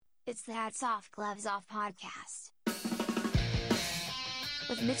It's the Hats Off Gloves Off podcast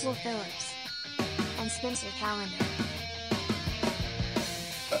with Mitchell Phillips and Spencer Calendar.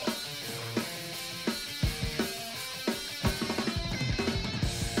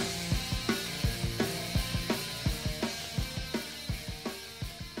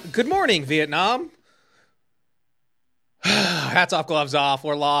 Good morning, Vietnam. Hats off, gloves off.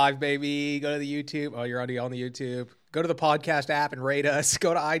 We're live, baby. Go to the YouTube. Oh, you're already on the YouTube. Go to the podcast app and rate us.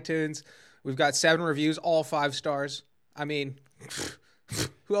 Go to iTunes. We've got 7 reviews, all 5 stars. I mean,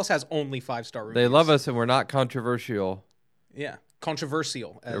 who else has only 5-star reviews? They love us and we're not controversial. Yeah,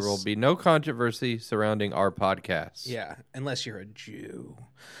 controversial. There will be no controversy surrounding our podcast. Yeah, unless you're a Jew.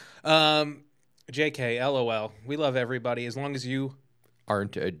 JK, LOL. We love everybody as long as you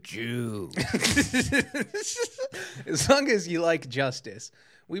aren't a Jew. As long as you like justice.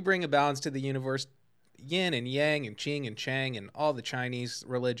 We bring a balance to the universe. Yin and Yang and Qing and Chang and all the Chinese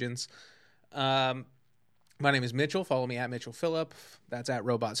religions. My name is Mitchell. Follow me at Mitchell Phillip. That's at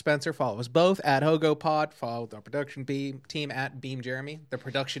Robot Spencer. Follow us both at HogoPod. Follow our production team at Beam Jeremy. The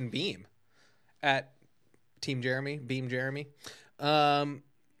production beam at Team Jeremy. Beam Jeremy.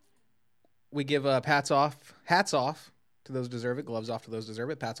 We give hats off to those deserve it, gloves off to those deserve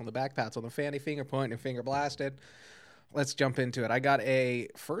it, pats on the back, pats on the fanny, finger point, and finger blasted. Let's jump into it. I got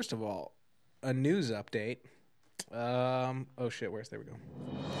first of all, a news update. Oh shit, there we go.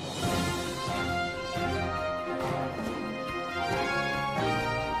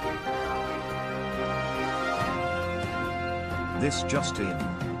 This just in.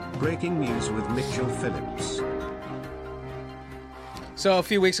 Breaking news with Mitchell Phillips. So a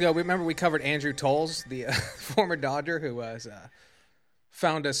few weeks ago, we covered Andrew Tolles, the former Dodger who was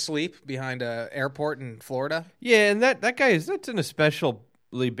found asleep behind an airport in Florida. Yeah, and that's an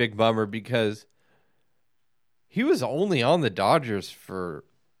especially big bummer because he was only on the Dodgers for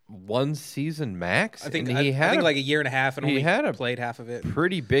one season max. I think like a year and a half, and only played half of it.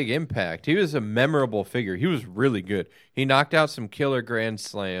 Pretty big impact. He was a memorable figure. He was really good. He knocked out some killer grand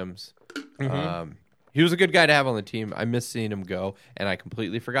slams. Mm-hmm. He was a good guy to have on the team. I missed seeing him go, and I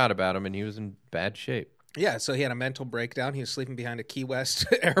completely forgot about him, and he was in bad shape. Yeah, so he had a mental breakdown. He was sleeping behind a Key West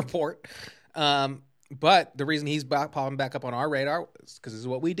airport. But the reason he's popping back up on our radar is because this is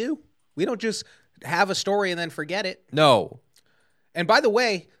what we do. We don't just have a story and then forget it. No. And by the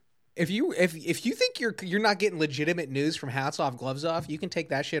way, if you think you're not getting legitimate news from Hats Off, Gloves Off, you can take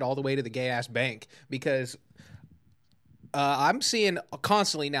that shit all the way to the gay-ass bank because I'm seeing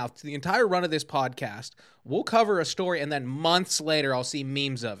constantly now, the entire run of this podcast, we'll cover a story and then months later I'll see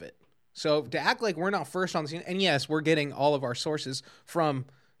memes of it. So to act like we're not first on the scene, and yes, we're getting all of our sources from,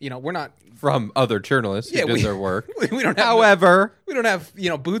 we're not... From other journalists who do their work. We don't have... However... We don't have,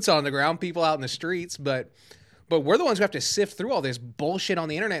 boots on the ground, people out in the streets, but we're the ones who have to sift through all this bullshit on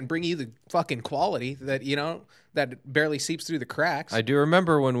the internet and bring you the fucking quality that, that barely seeps through the cracks. I do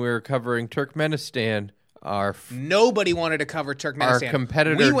remember when we were covering Turkmenistan... Nobody wanted to cover Turkmenistan. Our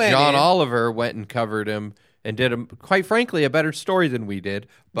competitor, John Oliver, went and covered him and did, quite frankly, a better story than we did,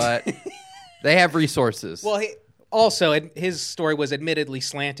 but they have resources. Well, his story was admittedly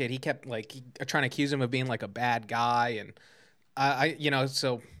slanted. He kept, trying to accuse him of being, a bad guy, and,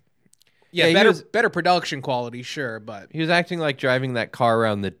 better production quality, sure, but... He was acting like driving that car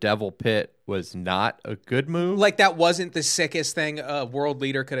around the Devil Pit was not a good move. Like that wasn't the sickest thing a world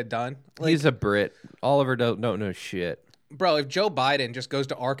leader could have done. He's a Brit. Oliver don't know shit. Bro, if Joe Biden just goes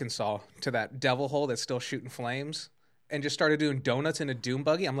to Arkansas to that devil hole that's still shooting flames and just started doing donuts in a doom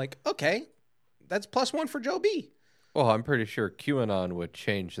buggy, I'm like, okay, that's +1 for Joe B. Well, I'm pretty sure QAnon would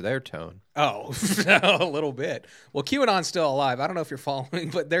change their tone. Oh, a little bit. Well, QAnon's still alive. I don't know if you're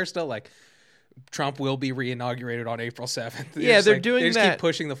following, but they're still Trump will be reinaugurated on April 7th. They're doing that. They just keep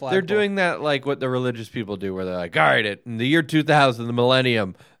pushing the flagpole. They're doing that like what the religious people do, where they're like, all right, in the year 2000, the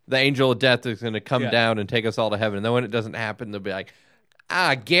millennium, the angel of death is going to come down and take us all to heaven. And then when it doesn't happen, they'll be like,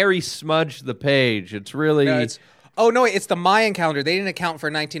 Gary smudged the page. It's really... it's the Mayan calendar. They didn't account for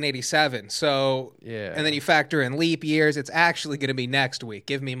 1987. So, yeah. And then you factor in leap years. It's actually going to be next week.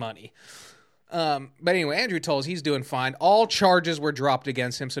 Give me money. But anyway, Andrew Tolles, he's doing fine. All charges were dropped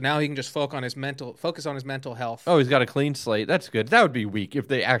against him, so now he can just focus on his mental health. Oh, he's got a clean slate. That's good. That would be weak if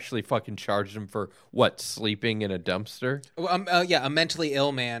they actually fucking charged him for, sleeping in a dumpster? A mentally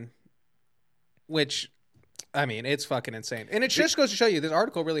ill man, which, I mean, it's fucking insane. And it just goes to show you, this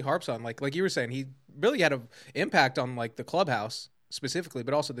article really harps on, like you were saying, he really had an impact on, the clubhouse. specifically,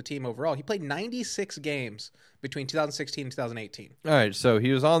 but also the team overall. He played 96 games between 2016 and 2018. All right, so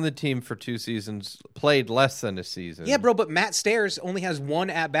he was on the team for 2 seasons, played less than a season. Yeah, bro, but Matt Stairs only has one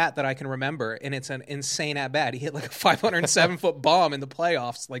at-bat that I can remember, and it's an insane at-bat. He hit like a 507-foot bomb in the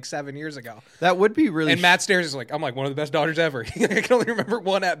playoffs like 7 years ago. That would be really... And Matt Stairs is like, I'm like one of the best Dodgers ever. I can only remember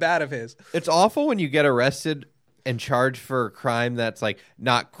one at-bat of his. It's awful when you get arrested and charged for a crime that's like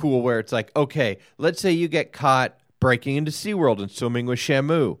not cool, where it's like, okay, let's say you get caught breaking into SeaWorld and swimming with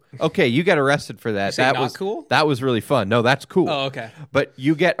Shamu. Okay, you get arrested for that. say That not was cool? That was really fun. No, that's cool. Oh, okay. But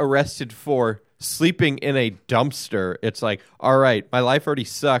you get arrested for sleeping in a dumpster. It's like, all right, my life already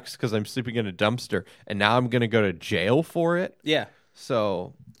sucks because I'm sleeping in a dumpster, and now I'm going to go to jail for it? Yeah.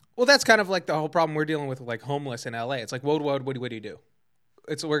 So... Well, that's kind of like the whole problem we're dealing with like homeless in LA. It's like, what do you do?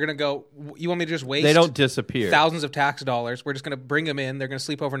 We're going to go, you want me to just waste They don't disappear. thousands of tax dollars. We're just going to bring them in. They're going to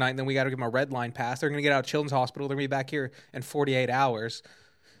sleep overnight, and then we got to give them a red line pass. They're going to get out of Children's Hospital. They're going to be back here in 48 hours,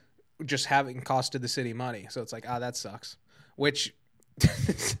 just having costed the city money. So it's like, that sucks. Which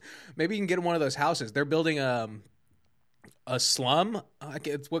maybe you can get in one of those houses. They're building a slum.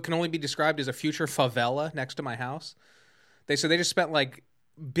 It's what can only be described as a future favela next to my house. They just spent like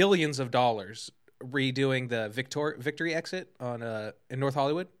billions of dollars redoing the Victory exit on in North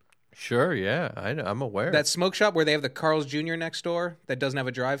Hollywood. Sure, yeah, I'm aware. That smoke shop where they have the Carl's Jr. next door that doesn't have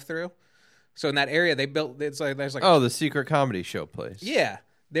a drive-through. So in that area, they built. It's like there's like the secret comedy show place. Yeah,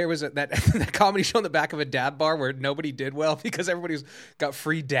 there was that comedy show in the back of a dab bar where nobody did well because everybody's got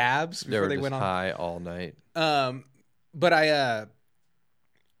free dabs before they went on high all night. But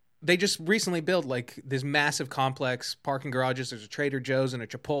they just recently built like this massive complex, parking garages. There's a Trader Joe's and a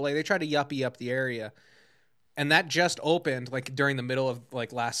Chipotle. They tried to yuppie up the area. And that just opened like during the middle of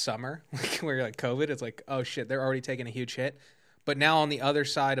like last summer, like where like COVID. It's like, oh shit, they're already taking a huge hit. But now on the other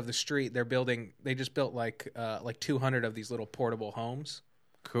side of the street, they just built like 200 of these little portable homes.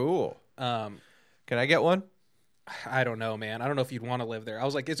 Cool. Can I get one? I don't know, man. I don't know if you'd want to live there. I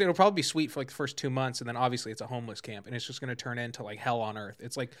was like, it'll probably be sweet for like the first 2 months, and then obviously it's a homeless camp, and it's just going to turn into like hell on earth.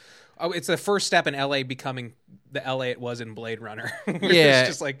 It's like, it's the first step in LA becoming the LA it was in Blade Runner. Yeah, it's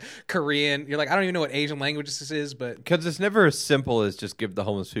just like Korean. You're like, I don't even know what Asian language this is, but because it's never as simple as just give the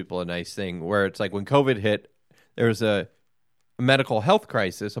homeless people a nice thing. Where it's like when COVID hit, there was a medical health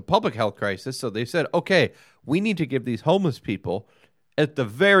crisis, a public health crisis. So they said, okay, we need to give these homeless people, at the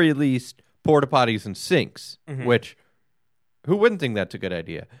very least, porta potties and sinks, which who wouldn't think that's a good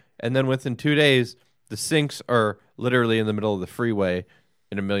idea? And then within 2 days, the sinks are literally in the middle of the freeway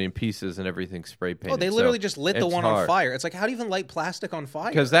in a million pieces and everything spray painted. oh, they literally just lit the one hard on fire. It's like, how do you even light plastic on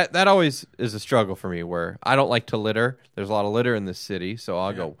fire? Because that always is a struggle for me, where I don't like to litter. There's a lot of litter in this city, so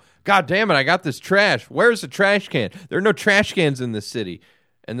I'll go, God damn it, I got this trash. Where's the trash can? There are no trash cans in this city.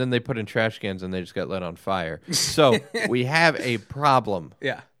 And then they put in trash cans and they just got lit on fire. So we have a problem.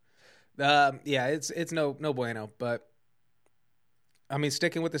 Yeah. It's no bueno, but I mean,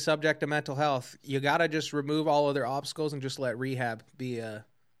 sticking with the subject of mental health, you gotta just remove all other obstacles and just let rehab be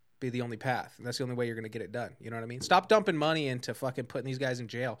the only path. And that's the only way you're gonna get it done. You know what I mean? Stop dumping money into fucking putting these guys in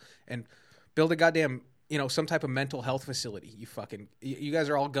jail and build a goddamn, some type of mental health facility. You guys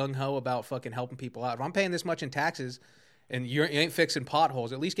are all gung ho about fucking helping people out. If I'm paying this much in taxes and you ain't fixing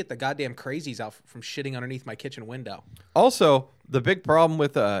potholes, at least get the goddamn crazies out from shitting underneath my kitchen window. Also, the big problem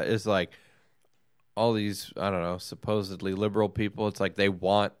with is like all these, I don't know, supposedly liberal people. It's like they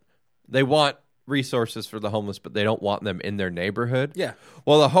want resources for the homeless, but they don't want them in their neighborhood. Yeah.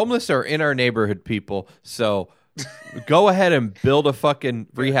 Well, the homeless are in our neighborhood, people. So go ahead and build a fucking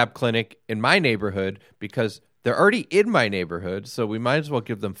rehab clinic in my neighborhood because they're already in my neighborhood, so we might as well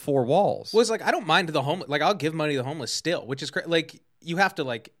give them 4 walls. Well, it's like, I don't mind the homeless. Like, I'll give money to the homeless still, which is like, you have to,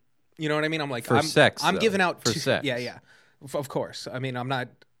 like, you know what I mean? I'm like, I'm giving out for sex. Yeah. Of course. I mean, I'm not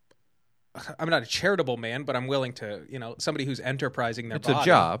a charitable man, but I'm willing to, somebody who's enterprising their body. It's a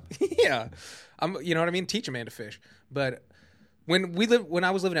job. Yeah. You know what I mean? Teach a man to fish. But when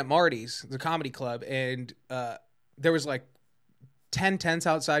I was living at Marty's, the comedy club, and there was like 10 tents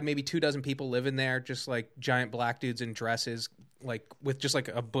outside, maybe 24 people living there, just like giant black dudes in dresses, like with just like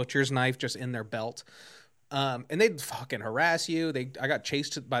a butcher's knife just in their belt. And they'd fucking harass you. I got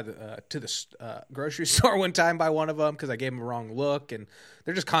chased to the grocery store one time by one of them because I gave them a wrong look, and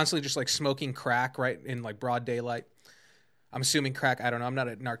they're just constantly just like smoking crack right in like broad daylight. I'm assuming crack. I don't know. I'm not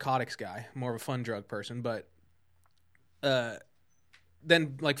a narcotics guy. I'm more of a fun drug person. But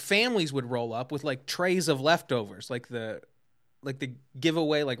then like families would roll up with like trays of leftovers, like the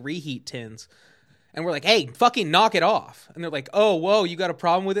giveaway like reheat tins, and we're like, hey, fucking knock it off. And they're like, oh, whoa, you got a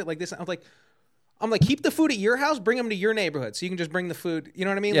problem with it like this? I'm like, keep the food at your house, bring them to your neighborhood so you can just bring the food. You know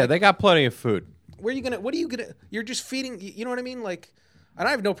what I mean? Yeah, like, they got plenty of food. Where are you gonna? What are you gonna? You're just feeding. You know what I mean? Like, and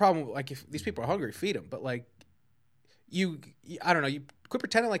I have no problem. Like, if these people are hungry, feed them. But like, I don't know. You quit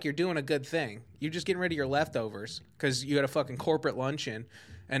pretending like you're doing a good thing. You're just getting rid of your leftovers because you had a fucking corporate luncheon,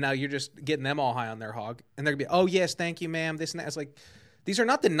 and now you're just getting them all high on their hog. And they're gonna be, oh yes, thank you, ma'am. This and that. It's like, these are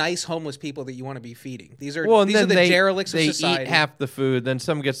not the nice homeless people that you want to be feeding. These are the derelicts of society. They eat half the food, then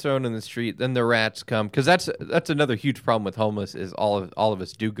some gets thrown in the street, then the rats come. Because that's another huge problem with homeless is all of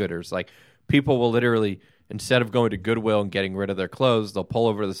us do-gooders. Like, people will literally, instead of going to Goodwill and getting rid of their clothes, they'll pull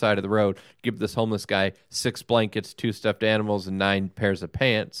over to the side of the road, give this homeless guy 6 blankets, 2 stuffed animals, and 9 pairs of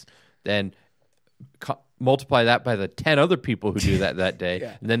pants. Then multiply that by the 10 other people who do that day,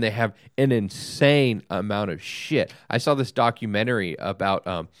 Yeah. and then they have an insane amount of shit. I saw this documentary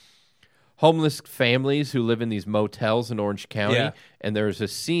about homeless families who live in these motels in Orange County, Yeah. and there's a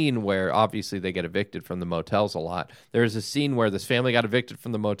scene where obviously they get evicted from the motels a lot. There's a scene where this family got evicted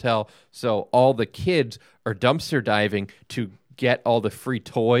from the motel, so all the kids are dumpster diving to get all the free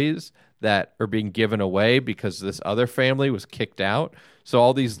toys that are being given away because this other family was kicked out. So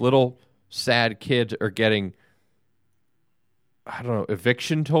all these little sad kids are getting, I don't know,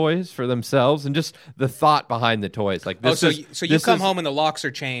 eviction toys for themselves, and just the thought behind the toys. Like, this so you come home and the locks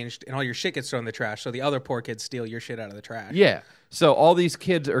are changed and all your shit gets thrown in the trash. So the other poor kids steal your shit out of the trash. Yeah. So all these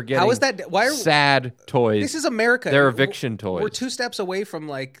kids are getting How is that? Why are sad toys? This is America. They're eviction toys. We're 2 steps away from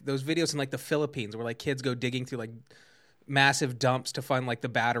like those videos in like the Philippines where like kids go digging through like massive dumps to find like the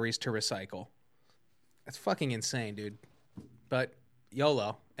batteries to recycle. That's fucking insane, dude. But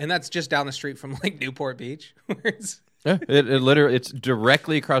YOLO. And that's just down the street from like Newport Beach. Where it's Yeah, it literally, it's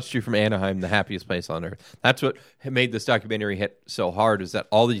directly across the street from Anaheim, the happiest place on earth. That's what made this documentary hit so hard, is that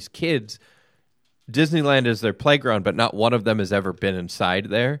all these kids, Disneyland is their playground, but not one of them has ever been inside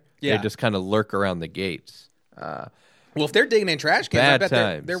there. Yeah. They just kind of lurk around the gates. well, if they're digging in trash cans, I Bad bet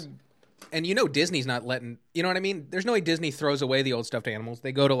times. they're and you know Disney's not letting, you know what I mean? There's no way Disney throws away the old stuffed animals.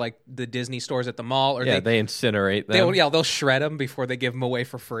 They go to like the Disney stores at the mall, or Yeah, they incinerate them. they'll shred them before they give them away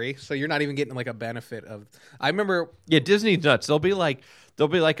for free. So you're not even getting like a benefit of. I remember Yeah, Disney's nuts. There'll be like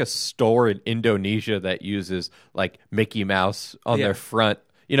a store in Indonesia that uses like Mickey Mouse on Yeah. their front.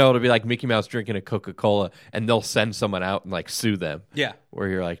 You know, it'll be like Mickey Mouse drinking a Coca-Cola, and they'll send someone out and like sue them. Yeah. Where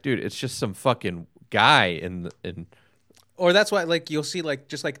you're like, dude, it's just some fucking guy in. Or that's why, like, you'll see, like,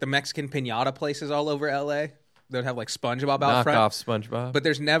 just like the Mexican pinata places all over LA. They'd have like SpongeBob out Knock front. off SpongeBob. But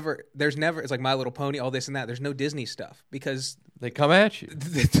there's never. It's like My Little Pony, all this and that. There's no Disney stuff because they come at you.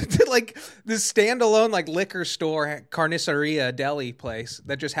 like this standalone like liquor store, carniceria deli place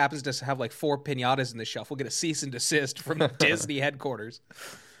that just happens to have like 4 pinatas in the shelf will get a cease and desist from Disney headquarters.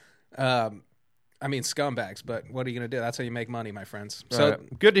 I mean, scumbags, but what are you going to do? That's how you make money, my friends. So, All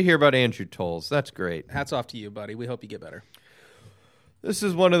right. Good to hear about Andrew Tolles. That's great. hats off to you, buddy. We hope you get better. This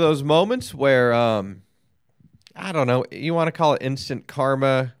is one of those moments where, I don't know, you want to call it instant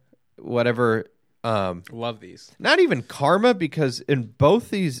karma, whatever. Love these. Not even karma, because in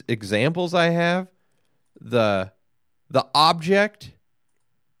both these examples I have, the object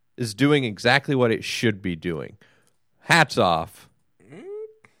is doing exactly what it should be doing. Hats off.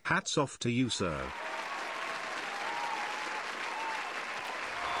 Hats off to you, sir.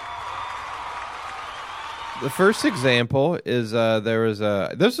 The first example is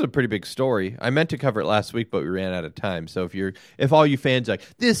this is a pretty big story. I meant to cover it last week, but we ran out of time. So if all you fans are like,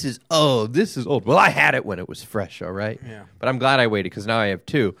 this is old. Well, I had it when it was fresh, all right? Yeah. But I'm glad I waited because now I have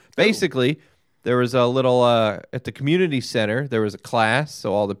 2. Basically, there was a little at the community center, there was a class,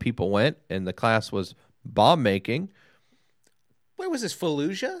 so all the people went, and the class was bomb making. Where was this,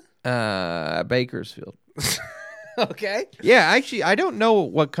 Fallujah? Bakersfield. Okay. Yeah, actually, I don't know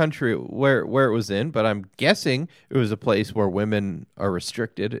what country where it was in, but I'm guessing it was a place where women are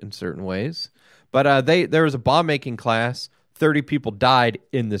restricted in certain ways. But there was a bomb making class. 30 people died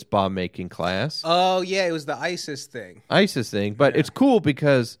in this bomb making class. Oh, yeah, it was the ISIS thing. But it's cool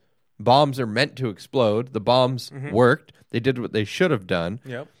because bombs are meant to explode. The bombs worked. They did what they should have done.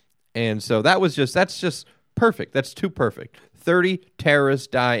 Yep. And so that's just perfect. That's too perfect. 30 terrorists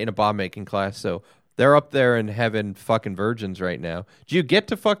die in a bomb making class. So they're up there in heaven fucking virgins right now. Do you get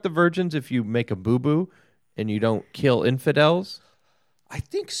to fuck the virgins if you make a boo-boo and you don't kill infidels? I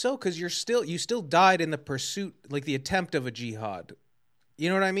think so, because you still died in the pursuit, like the attempt of a jihad. You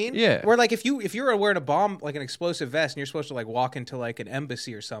know what I mean? Yeah. Where like if you're wearing a bomb, like an explosive vest, and you're supposed to like walk into like an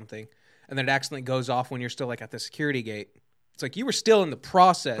embassy or something, and then it accidentally goes off when you're still like at the security gate. It's like you were still in the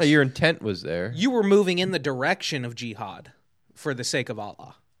process. Well, your intent was there. You were moving in the direction of jihad for the sake of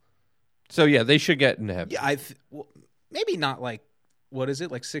Allah. So yeah, they should get in heaven. Yeah, maybe not like, what is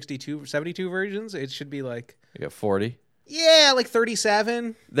it, like 72 versions? It should be like, You got 40. Yeah, like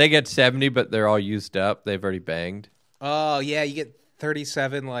 37. They get 70, but they're all used up. They've already banged. Oh, yeah, you get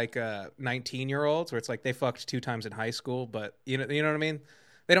 37 like 19-year-olds where it's like they fucked 2 times in high school, but you know what I mean?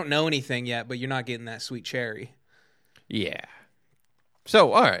 They don't know anything yet, but you're not getting that sweet cherry. Yeah.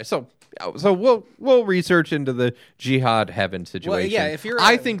 So all right. So we'll research into the jihad heaven situation. yeah, if you're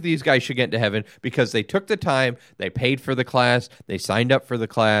I think these guys should get into heaven because they took the time, they paid for the class, they signed up for the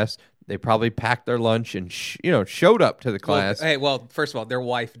class, they probably packed their lunch and showed up to the class. Well, first of all, their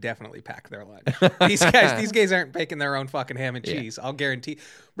wife definitely packed their lunch. These guys aren't making their own fucking ham and cheese. I'll guarantee,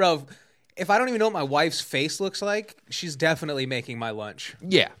 bro. If I don't even know what my wife's face looks like, she's definitely making my lunch.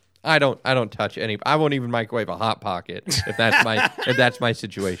 Yeah. I don't touch any. I won't even microwave a hot pocket if that's my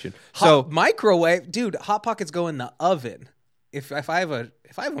situation. So Microwave, dude. Hot Pockets go in the oven. If I have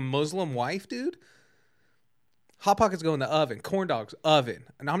a Muslim wife, dude, Hot Pockets go in the oven. Corn dogs, oven.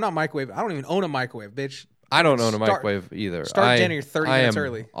 And I'm not microwave. I don't even own a microwave, bitch. I don't own a microwave either. Start dinner 30 minutes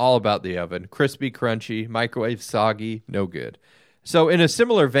early. All about the oven. Crispy, crunchy, microwave soggy, no good. So in a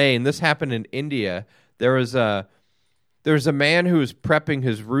similar vein, this happened in India. There was a man who was prepping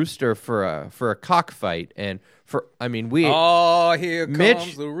his rooster for a cockfight, and here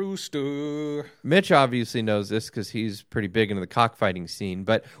comes the rooster. Mitch obviously knows this because he's pretty big into the cockfighting scene.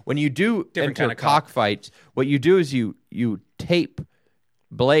 But when you do enter cockfights, what you do is you tape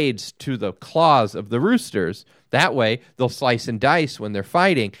blades to the claws of the roosters. That way, they'll slice and dice when they're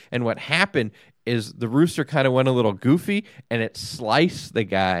fighting. And what happened is the rooster kind of went a little goofy, and it sliced the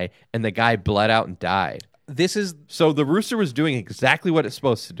guy, and the guy bled out and died. So the rooster was doing exactly what it's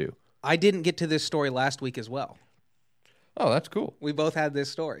supposed to do. I didn't get to this story last week as well. Oh, that's cool. We both had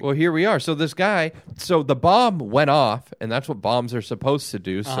this story. Well, here we are. So this guy, the bomb went off, and that's what bombs are supposed to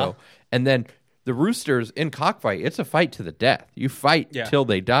do. So, and then the roosters in cockfight, it's a fight to the death. You fight till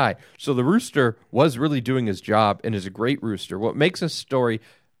they die. So the rooster was really doing his job and is a great rooster. What makes this story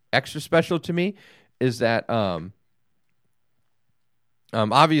extra special to me is that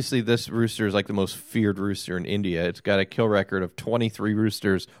obviously this rooster is like the most feared rooster in India. It's got a kill record of 23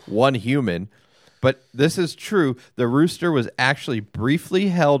 roosters, 1 human. But this is true. The rooster was actually briefly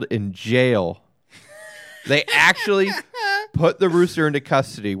held in jail. They actually put the rooster into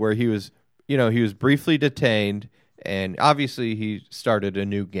custody where he was briefly detained, and obviously he started a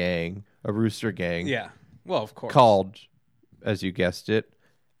new gang, a rooster gang. Yeah. Well, of course. Called, as you guessed it,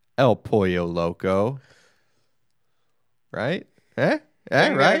 El Pollo Loco. Right? Eh?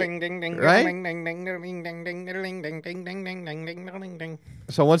 Right?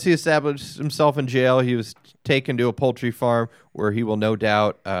 So once he established himself in jail, he was taken to a poultry farm where he will no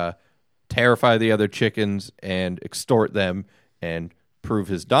doubt terrify the other chickens and extort them and prove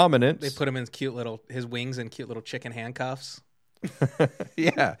his dominance. They put him in his wings and cute little chicken handcuffs.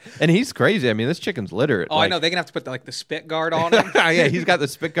 Yeah, and he's crazy. I mean, this chicken's literate. Oh, I know. They're gonna have to put the spit guard on him. Yeah, he's got the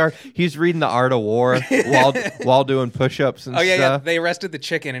spit guard. He's reading The Art of War while doing push-ups and stuff. Yeah. They arrested the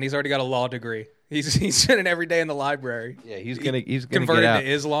chicken, and he's already got a law degree. He's spending every day in the library. Yeah, he's gonna converted get out. to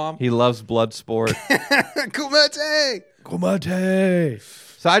Islam. He loves blood sport. Kumate.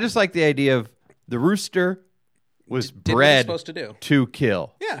 So I just like the idea of the rooster was did what bred he's supposed to do. To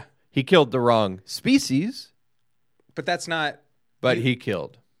kill. Yeah, he killed the wrong species, but that's not. But he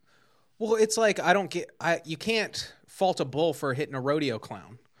killed. Well, it's like you can't fault a bull for hitting a rodeo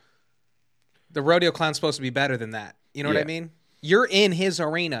clown. The rodeo clown's supposed to be better than that. You know what I mean? You're in his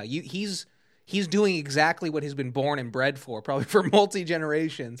arena. He's doing exactly what he's been born and bred for, probably for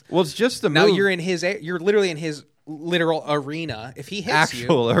multi-generations. Well, it's just the move. Now you're literally in his literal arena. If he hits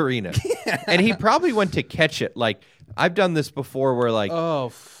actual arena. And he probably went to catch it. Like, I've done this before where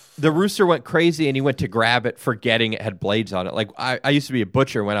the rooster went crazy and he went to grab it, forgetting it had blades on it. Like I used to be a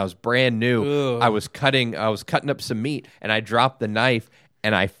butcher when I was brand new. Ugh. I was cutting up some meat and I dropped the knife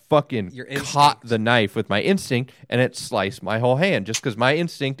and I fucking caught the knife with my instinct and it sliced my whole hand. Just because my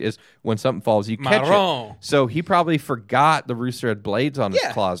instinct is when something falls, you catch it. So he probably forgot the rooster had blades on his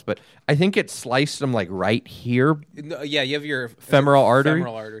claws, but I think it sliced him like right here. Yeah, you have your femoral artery.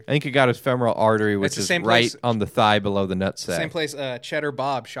 Femoral artery. I think he got his femoral artery, which is right on the thigh below the nutsack. Same place Cheddar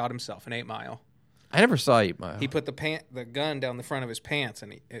Bob shot himself in 8 Mile. I never saw 8 Mile. He put the gun down the front of his pants,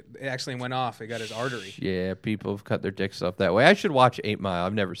 and it actually went off. It got his artery. Yeah, people have cut their dicks off that way. I should watch 8 Mile.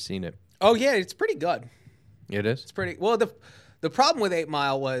 I've never seen it. Oh yeah, it's pretty good. It is. It's pretty well. The problem with 8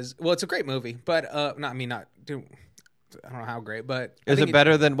 Mile was it's a great movie, but I don't know how great, but is it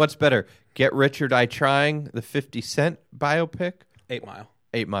better than what's better? Get Rich or Die Trying, the 50 Cent biopic. 8 Mile.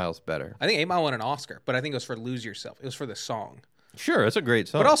 8 Mile's better. I think 8 Mile won an Oscar, but I think it was for Lose Yourself. It was for the song. Sure, it's a great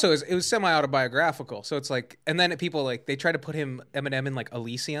song. But also, it was semi-autobiographical. So it's like, and then people they try to put Eminem in like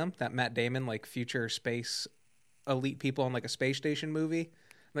Elysium, that Matt Damon like future space elite people on like a space station movie.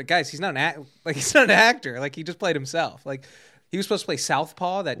 Like, guys, he's not he's not an actor. Like, he just played himself. Like, he was supposed to play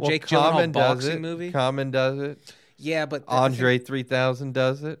Southpaw, that Jake Gyllenhaal Common does boxing it. movie. Common does it. Yeah, but Andre 3000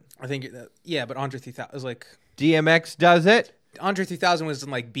 does it. I think yeah, but Andre 3000 was like DMX does it. Andre 3000 was in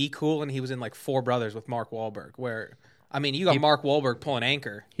like Be Cool, and he was in like Four Brothers with Mark Wahlberg. Where I mean, you got Mark Wahlberg pulling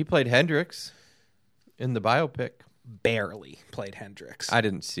anchor. He played Hendrix in the biopic. Barely played Hendrix. I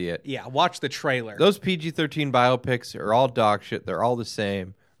didn't see it. Yeah, watch the trailer. Those PG-13 biopics are all dog shit. They're all the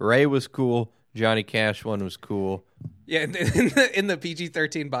same. Ray was cool. Johnny Cash one was cool. Yeah, in the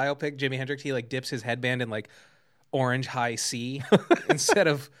PG-13 biopic, Jimi Hendrix, he like dips his headband in like orange high C instead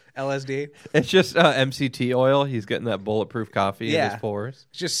of LSD. It's just MCT oil. He's getting that bulletproof coffee in his pores.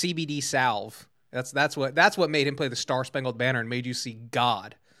 It's just CBD salve. That's what made him play the Star Spangled Banner and made you see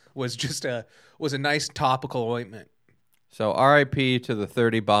God. Was a nice topical ointment. So R.I.P. to the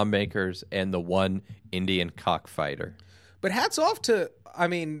 30 bomb makers and the one Indian cockfighter. But hats off to, I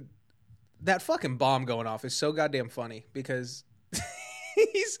mean, that fucking bomb going off is so goddamn funny because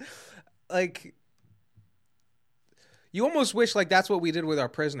he's like, you almost wish like that's what we did with our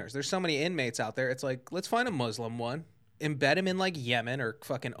prisoners. There's so many inmates out there. It's like, let's find a Muslim one, embed him in like Yemen or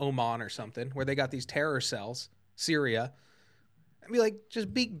fucking Oman or something where they got these terror cells, Syria. And be like,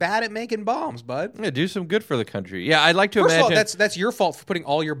 just be bad at making bombs, bud. Yeah, do some good for the country. Yeah, I'd like to First imagine. of all, that's your fault for putting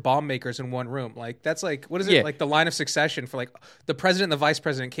all your bomb makers in one room. Like, that's like, what is it? Yeah. Like the line of succession for like the president and the vice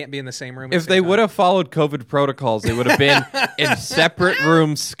president can't be in the same room. If they would have followed COVID protocols, they would have been in separate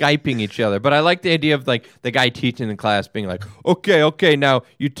rooms Skyping each other. But I like the idea of like the guy teaching the class being like, okay, now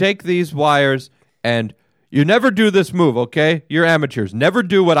you take these wires and you never do this move, okay? You're amateurs. Never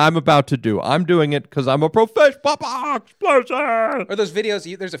do what I'm about to do. I'm doing it because I'm a professional. Papa, explosion! Or those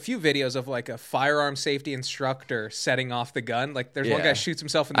videos, there's a few videos of like a firearm safety instructor setting off the gun. Like there's one Yeah. guy shoots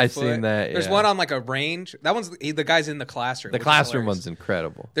himself in the I've foot. seen that, There's yeah. one on like a range. That one's the guy's in the classroom. The which is classroom hilarious. one's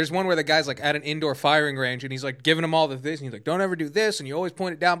incredible. There's one where the guy's like at an indoor firing range and he's like giving them all this and he's like, don't ever do this and you always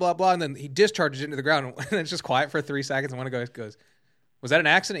point it down, blah, blah. And then he discharges it into the ground and it's just quiet for 3 seconds. And one guy goes, was that an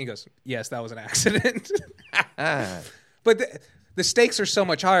accident? He goes, yes, that was an accident. But the stakes are so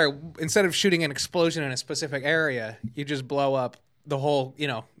much higher. Instead of shooting an explosion in a specific area, you just blow up the whole,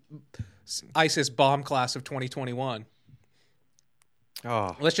 ISIS bomb class of 2021.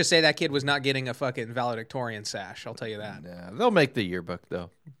 Oh, Let's just say that kid was not getting a fucking valedictorian sash. I'll tell you that. yeah. They'll make the yearbook,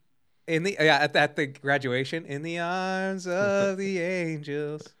 though. At the graduation, in the arms of the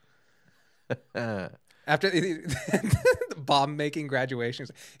angels. After the bomb-making graduations,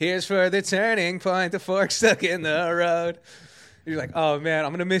 here's for the turning point, the fork stuck in the road. You're like, oh, man,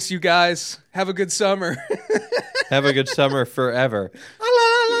 I'm going to miss you guys. Have a good summer. Have a good summer forever.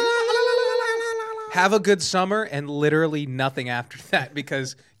 Have a good summer and literally nothing after that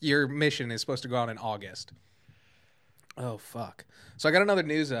because your mission is supposed to go on in August. Oh, fuck. So I got another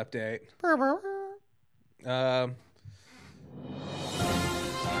news update.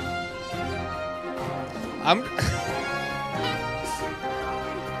 I'm...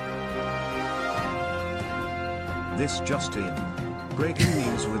 This just in. Breaking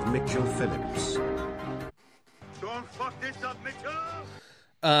news with Mitchell Phillips. Don't fuck this up,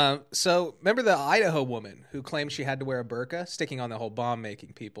 Mitchell! So remember the Idaho woman who claimed she had to wear a burqa, sticking on the whole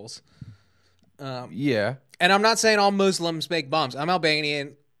bomb-making peoples? Yeah. And I'm not saying all Muslims make bombs. I'm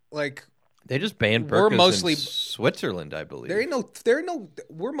Albanian. Like, They just banned We're burqas mostly- in Switzerland, I believe.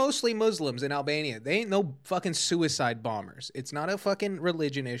 we're mostly Muslims in Albania. They ain't no fucking suicide bombers. It's not a fucking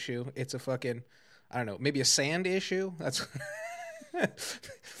religion issue. It's a fucking, I don't know, maybe a sand issue. That's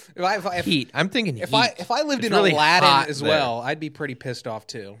if Heat. I'm thinking if heat. I lived It's in really Aladdin hot as there. well, I'd be pretty pissed off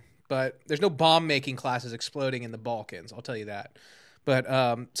too. But there's no bomb making classes exploding in the Balkans. I'll tell you that. But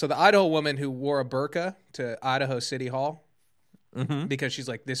so the Idaho woman who wore a burqa to Idaho City Hall because she's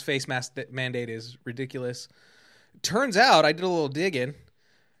like, this face mask mandate is ridiculous. Turns out, I did a little digging.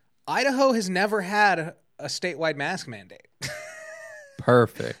 Idaho has never had a statewide mask mandate.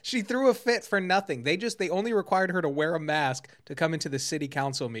 Perfect. She threw a fit for nothing. They only required her to wear a mask to come into the city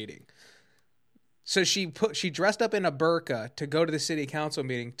council meeting. So she dressed up in a burqa to go to the city council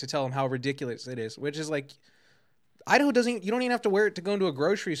meeting to tell them how ridiculous it is, which is like, Idaho you don't even have to wear it to go into a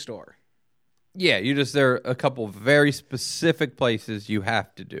grocery store. Yeah, there are a couple very specific places you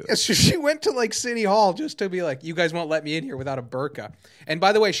have to do it. Yeah, so she went to like City Hall just to be like, you guys won't let me in here without a burqa. And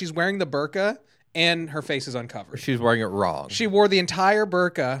by the way, she's wearing the burqa and her face is uncovered. She's wearing it wrong. She wore the entire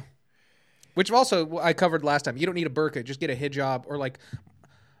burqa, which also I covered last time. You don't need a burqa, just get a hijab or like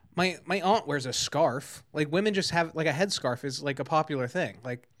my aunt wears a scarf. Like women just have like a headscarf is like a popular thing.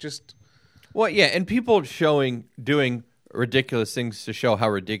 Like just Well, yeah, and people doing ridiculous things to show how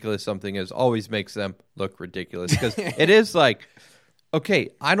ridiculous something is always makes them look ridiculous. Because it is like, okay,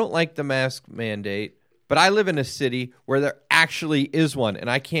 I don't like the mask mandate, but I live in a city where there actually is one, and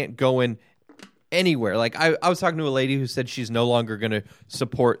I can't go in anywhere. Like, I was talking to a lady who said she's no longer going to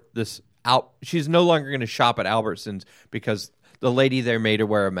support this out. She's no longer going to shop at Albertsons because the lady there made her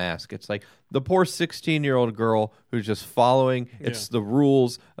wear a mask. It's like the poor 16-year-old girl who's just following. It's the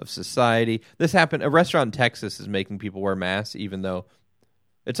rules of society. This happened. A restaurant in Texas is making people wear masks, even though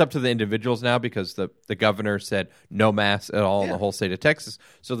it's up to the individuals now because the governor said no masks at all in the whole state of Texas.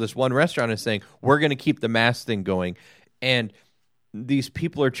 So this one restaurant is saying, we're going to keep the mask thing going. And these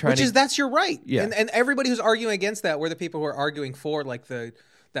people are trying that's your right. Yeah. And everybody who's arguing against that were the people who are arguing for, like,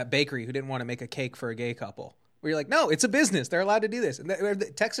 that bakery who didn't want to make a cake for a gay couple. Where you're like, no, it's a business. They're allowed to do this.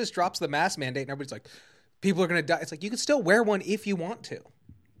 And Texas drops the mask mandate, and everybody's like, people are going to die. It's like, you can still wear one if you want to.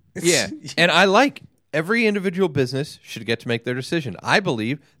 And I like every individual business should get to make their decision. I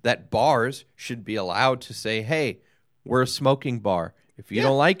believe that bars should be allowed to say, hey, we're a smoking bar. If you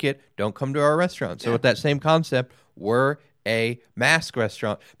don't like it, don't come to our restaurant. So with that same concept, we're a mask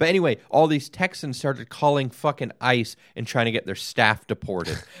restaurant. But anyway, all these Texans started calling fucking ICE and trying to get their staff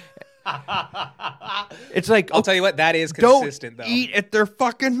deported. It's like, I'll tell you what, that is consistent, don't though. eat at their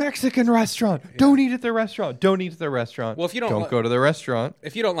fucking Mexican restaurant. Yeah. Don't eat at their restaurant. Don't eat at their restaurant. Well, if you don't go to the restaurant.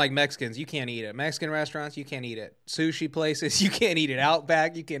 If you don't like Mexicans, you can't eat at Mexican restaurants. You can't eat at sushi places. You can't eat at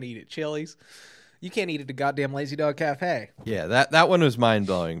Outback. You can't eat at Chili's. You can't eat at the goddamn Lazy Dog Cafe. Yeah, that one was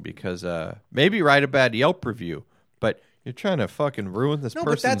mind-blowing because maybe write a bad Yelp review, but you're trying to fucking ruin this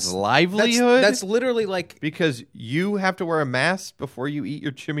person's livelihood? That's literally like... Because you have to wear a mask before you eat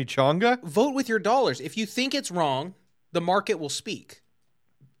your chimichanga? Vote with your dollars. If you think it's wrong, the market will speak.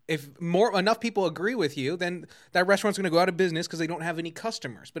 If enough people agree with you, then that restaurant's going to go out of business because they don't have any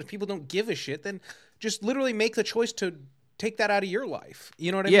customers. But if people don't give a shit, then just literally make the choice to take that out of your life.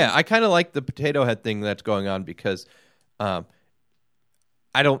 You know what I mean? Yeah, I kind of like the potato head thing that's going on because I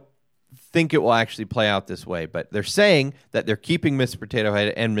don't think it will actually play out this way, but they're saying that they're keeping Miss Potato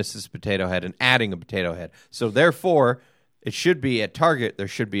Head and Mrs. Potato Head and adding a potato head. So therefore, it should be at Target, there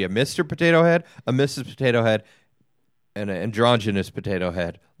should be a Mr. Potato Head, a Mrs. Potato Head, and an androgynous potato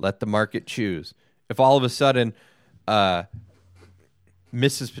head. Let the market choose. If all of a sudden Mrs.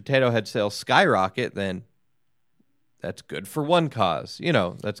 Potato Head sales skyrocket, then that's good for one cause. You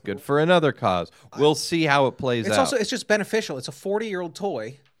know, that's good for another cause. We'll see how it plays out. It's just beneficial. It's a 40-year-old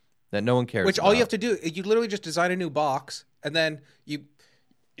toy that no one cares Which about. all you have to do, you literally just design a new box, and then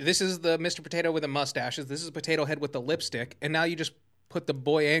this is the Mr. Potato with the mustaches, this is a potato head with the lipstick, and now you just put the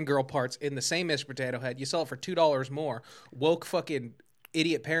boy and girl parts in the same Mr. Potato Head. You sell it for $2 more. Woke fucking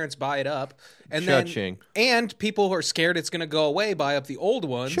idiot parents buy it up. And Cha-ching. And people who are scared it's going to go away buy up the old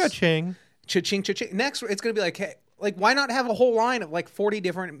ones. Cha-ching. Cha-ching, cha-ching. Next, it's going to be like, hey, like, why not have a whole line of like 40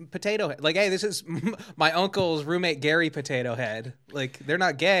 different potato heads? Like, hey, this is my uncle's roommate Gary Potato Head. Like, they're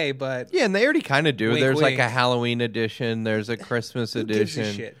not gay, but yeah, and they already kind of do. Wink, There's wink. like a Halloween edition. There's a Christmas Who gives a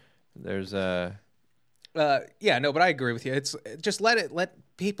edition. shit? There's a yeah, no, but I agree with you. It's just let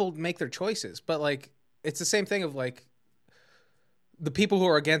people make their choices. But like, it's the same thing of like, the people who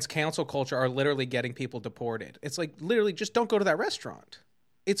are against cancel culture are literally getting people deported. It's like, literally, just don't go to that restaurant.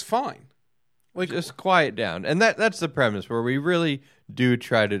 It's fine. Like, just quiet down. And that's the premise where we really do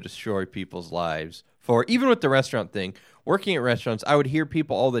try to destroy people's lives. For even with the restaurant thing, working at restaurants, I would hear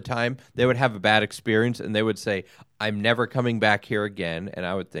people all the time, they would have a bad experience and they would say, I'm never coming back here again. And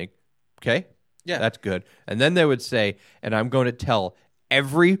I would think, okay, yeah, that's good. And then they would say, and I'm going to tell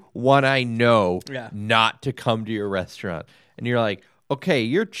everyone I know not to come to your restaurant. And you're like, okay,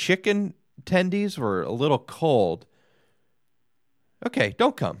 your chicken tendies were a little cold. Okay,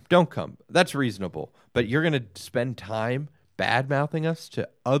 don't come. That's reasonable. But you're going to spend time bad-mouthing us to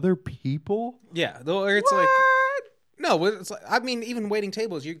other people? Yeah, though it's like, no, it's like, I mean, even waiting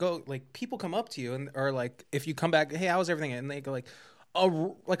tables, you go, like, people come up to you and are like, if you come back, hey, how's everything? And they go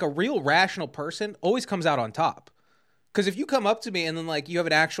like a real rational person always comes out on top. Because if you come up to me and then like you have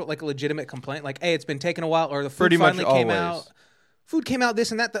an actual, like, a legitimate complaint, like, hey, it's been taking a while, or the food Pretty finally much came always. out, food came out,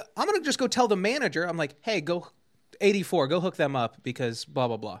 this and that, I'm going to just go tell the manager, I'm like, hey, go 84, go hook them up because blah,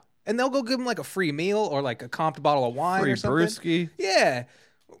 blah, blah. And they'll go give them like a free meal or like a comped bottle of wine Free or something. brewski. Yeah.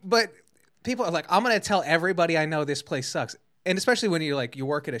 But people are like, I'm going to tell everybody I know this place sucks. And especially when you're like, you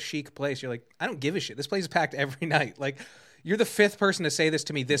work at a chic place, you're like, I don't give a shit. This place is packed every night. Like, you're the fifth person to say this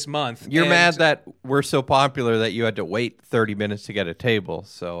to me this month. You're and mad that we're so popular that you had to wait 30 minutes to get a table.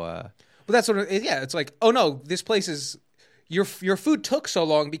 So, But that's what it is. Yeah. It's like, oh no, this place is, your food took so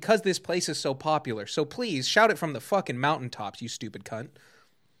long because this place is so popular. So please shout it from the fucking mountaintops, you stupid cunt.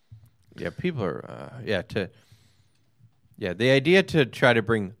 yeah, people are, Yeah, the idea to try to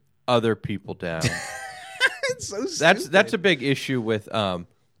bring other people down. It's so stupid. That's a big issue with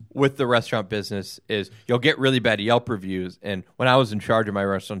the restaurant business is you'll get really bad Yelp reviews. And when I was in charge of my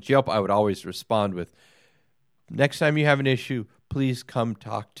restaurant's Yelp, I would always respond with, next time you have an issue, please come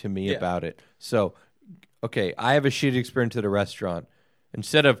talk to me about it. So, okay, I have a shitty experience at a restaurant.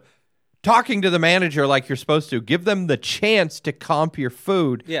 Instead of talking to the manager like you're supposed to, give them the chance to comp your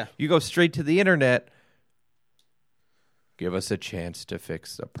food. Yeah. You go straight to the internet. Give us a chance to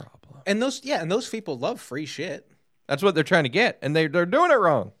fix the problem. And those people love free shit. That's what they're trying to get, and they're doing it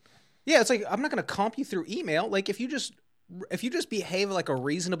wrong. Yeah, it's like, I'm not going to comp you through email. Like, if you just behave like a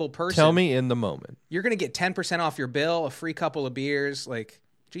reasonable person, Tell me in the moment. you're going to get 10% off your bill, a free couple of beers. Like,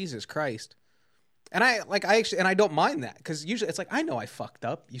 Jesus Christ. And I don't mind that, because usually it's like, I know I fucked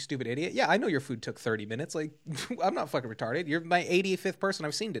up, you stupid idiot. Yeah, I know your food took 30 minutes. Like, I'm not fucking retarded. You're my 85th person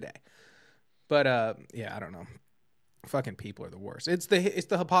I've seen today. But yeah, I don't know. Fucking people are the worst. It's the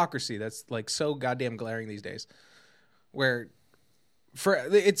hypocrisy that's like so goddamn glaring these days. Where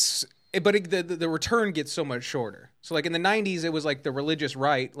the return gets so much shorter. So like in the 90s, it was like the religious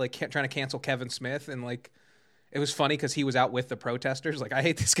right, like trying to cancel Kevin Smith, and like it was funny because he was out with the protesters. Like, I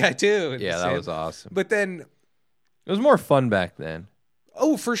hate this guy too. And Yeah, that was awesome. But then, It was more fun back then.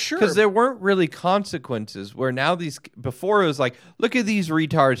 oh, for sure, Because there weren't really consequences. Where now before it was like, look at these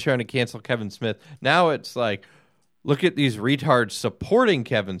retards trying to cancel Kevin Smith. Now it's like, look at these retards supporting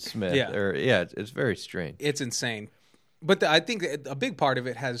Kevin Smith. Yeah. It's very strange. it's insane. But I think that a big part of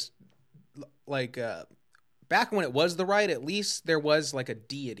it has, like, back when it was the right, at least there was like a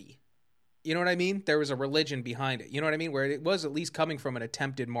deity. You know what I mean? There was a religion behind it. You know what I mean? Where it was at least coming from an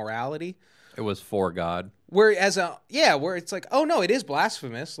attempted morality. It was for God. Where it's like, oh no, it is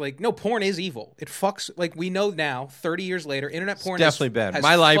blasphemous. Like, no, porn is evil. It fucks. Like, we know now, 30 years later, internet porn Definitely bad. has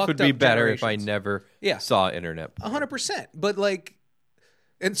My life fucked would be up better if I generations. never Yeah. saw internet porn. 100%. But like,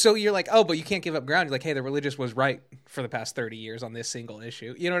 and so you're like, oh, but you can't give up ground. You're like, hey, the religious was right for the past 30 years on this single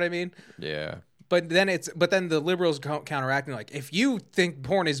issue. You know what I mean? Yeah. But then the liberals counteracting, like, if you think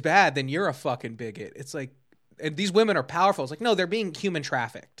porn is bad, then you're a fucking bigot. It's like, and these women are powerful. It's like, no, they're being human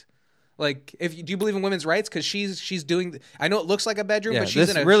trafficked. Like, do you believe in women's rights? Because she's doing. I know it looks like a bedroom, Yeah, but she's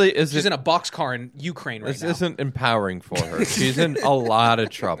this in a really isn't- she's in a boxcar in Ukraine right This now. isn't empowering for her. She's in a lot of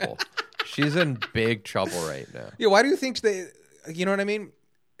trouble. She's in big trouble right now. Yeah, why do you think they? You know what I mean?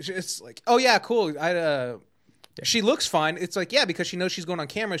 It's like, oh yeah, cool. She looks fine. It's like, yeah, because she knows she's going on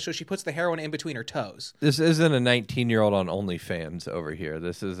camera, so she puts the heroin in between her toes. This isn't a 19-year-old on OnlyFans over here.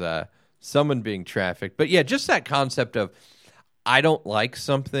 This is someone being trafficked. But yeah, just that concept of I don't like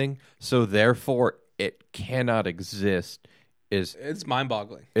something, so therefore it cannot exist It's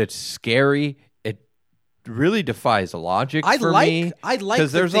mind-boggling. it's scary. It really defies logic I for like- me. I like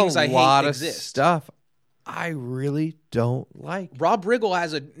because the there's things a I hate lot of exist. stuff I really don't like. Rob Riggle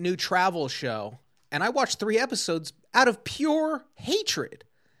has a new travel show, and I watched 3 episodes out of pure hatred.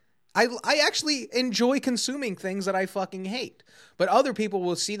 I actually enjoy consuming things that I fucking hate. But other people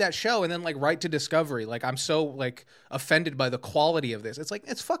will see that show and then like write to Discovery, like, I'm so like offended by the quality of this. It's like,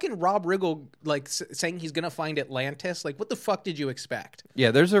 it's fucking Rob Riggle like saying he's gonna find Atlantis. Like, what the fuck did you expect?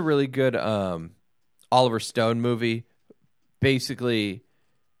 Yeah, there's a really good Oliver Stone movie. Basically,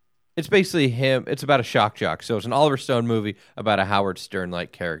 it's basically him. It's about a shock jock. So it's an Oliver Stone movie about a Howard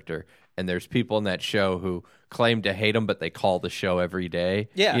Stern-like character. And there's people in that show who claim to hate him, but they call the show every day.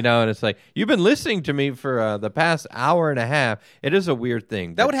 Yeah. You know, and it's like, you've been listening to me for the past hour and a half. It is a weird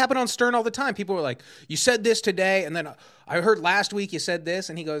thing. That would happen on Stern all the time. People were like, you said this today, and then I heard last week you said this,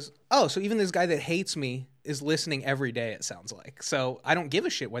 and he goes, oh, so even this guy that hates me is listening every day, it sounds like. So I don't give a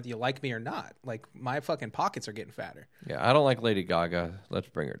shit whether you like me or not. Like, my fucking pockets are getting fatter. Yeah, I don't like Lady Gaga. Let's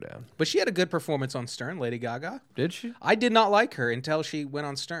bring her down. But she had a good performance on Stern, Lady Gaga. Did she? I did not like her until she went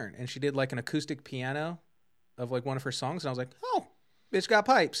on Stern, and she did like an acoustic piano of like one of her songs, and I was like, oh, bitch got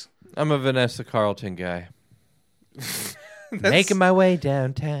pipes. I'm a Vanessa Carlton guy. Making my way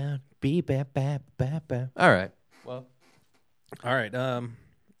downtown. Be-ba-ba-ba-ba. All right. Well, All right.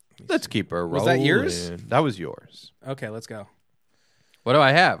 let's keep her rolling. Was that yours? That was yours. Okay, let's go. What do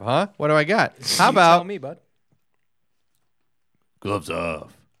I have, huh? What do I got? How You about tell me, bud? gloves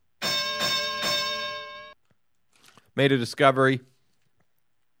off? Made a discovery.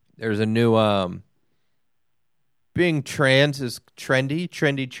 There's a new being trans is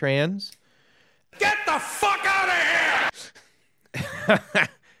trendy trans. Get the fuck out of here!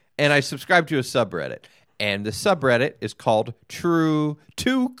 And I subscribe to a subreddit. And the subreddit is called True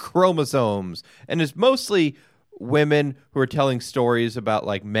 2 Chromosomes. And it's mostly women who are telling stories about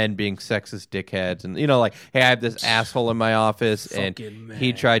like men being sexist dickheads, and like, hey, I have this asshole in my office, and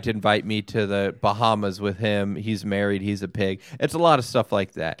he tried to invite me to the Bahamas with him. He's married. He's a pig. It's a lot of stuff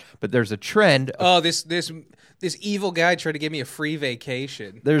like that. But there's a trend. This evil guy tried to give me a free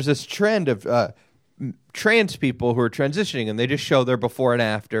vacation. There's this trend of trans people who are transitioning, and they just show their before and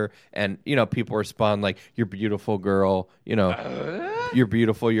after, and people respond like, "You're beautiful, girl. You're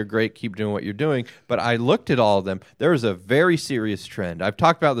beautiful. You're great. Keep doing what you're doing." But I looked at all of them. There is a very serious trend. I've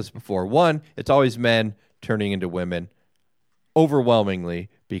talked about this before. One, it's always men turning into women, overwhelmingly,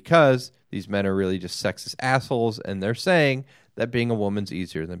 because these men are really just sexist assholes, and they're saying that being a woman's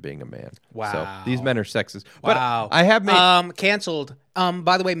easier than being a man. Wow. So these men are sexist. But Wow. I have made canceled.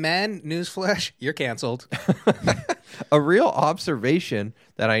 By the way, men, newsflash, you're canceled. a real observation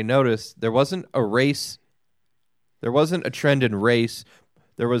that I noticed. There wasn't a race. There wasn't a trend in race.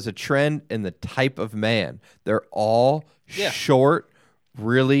 There was a trend in the type of man. They're all short,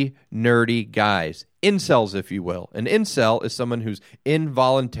 really nerdy guys. Incels, if you will. An incel is someone who's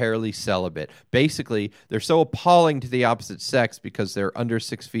involuntarily celibate. Basically, they're so appalling to the opposite sex because they're under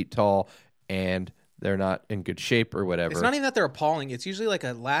 6 feet tall and they're not in good shape or whatever. It's not even that they're appalling. It's usually like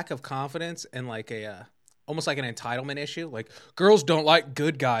a lack of confidence and like a almost like an entitlement issue. Like, girls don't like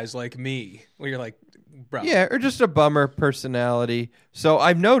good guys like me. Where you're like, bro. Yeah, or just a bummer personality. So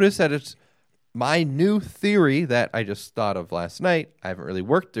I've noticed that it's my new theory that I just thought of last night. I haven't really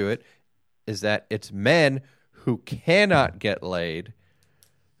worked through it. Is that it's men who cannot get laid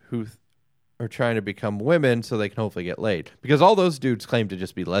who are trying to become women so they can hopefully get laid. Because all those dudes claim to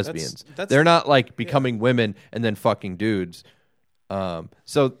just be lesbians. They're not like becoming women and then fucking dudes.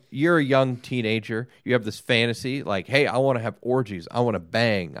 So you're a young teenager. You have this fantasy like, hey, I want to have orgies. I want to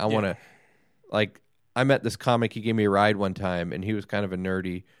bang. I want to, like, I met this comic. He gave me a ride one time, and he was kind of a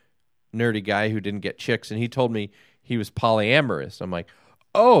nerdy guy who didn't get chicks. And he told me he was polyamorous. I'm like,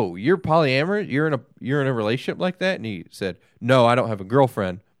 oh, you're polyamorous? You're in a relationship like that? And he said, no, I don't have a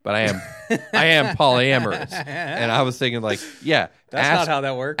girlfriend, but I am polyamorous. And I was thinking like, yeah, that's not how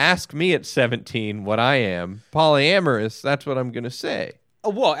that works. Ask me at 17 what I am. Polyamorous, that's what I'm going to say.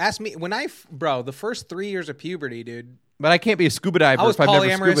 Oh, well, ask me when the first 3 years of puberty, dude. But I can't be a scuba diver I was if I've never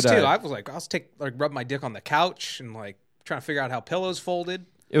polyamorous scuba dived. too. I was like, rub my dick on the couch and like trying to figure out how pillows folded.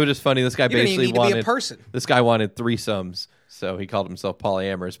 It was just funny. This guy You didn't basically even need wanted to be a person. This guy wanted threesomes, so he called himself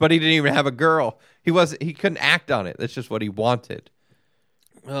polyamorous. But he didn't even have a girl. He couldn't act on it. That's just what he wanted.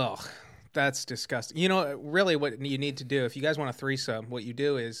 Ugh, that's disgusting. Really, what you need to do if you guys want a threesome, what you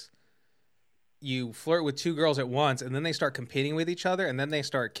do is you flirt with two girls at once, and then they start competing with each other, and then they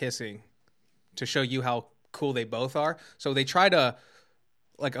start kissing to show you how cool they both are. So they try to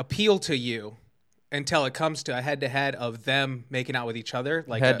like appeal to you until it comes to a head-to-head of them making out with each other,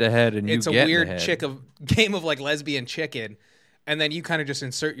 like head-to-head, and it's you a get weird in the head. game of like lesbian chicken, and then you kind of just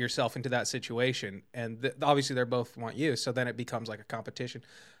insert yourself into that situation, and obviously they both want you, so then it becomes like a competition.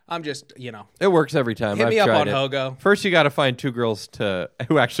 I'm just, It works every time. Hit I've me up tried on it. Hogo. First, you got to find two girls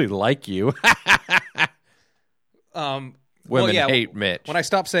who actually like you. Women hate Mitch. When I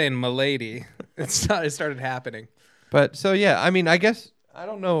stopped saying "milady," it started happening. But so yeah, I mean, I guess I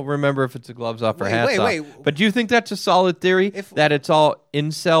don't know. Remember if it's a gloves off or hats off. wait. But do you think that's a solid theory that it's all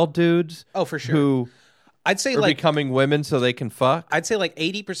incel dudes? Oh, for sure. Who I'd say are like becoming women so they can fuck? I'd say like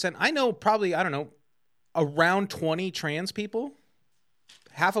 80%. I know probably, I don't know, around 20 trans people,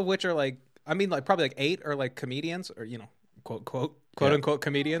 half of which are like, like probably like 8 are like comedians or, quote unquote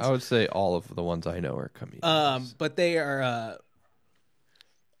comedians. I would say all of the ones I know are comedians. But they are,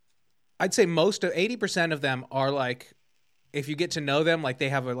 I'd say 80% of them are like, if you get to know them, like they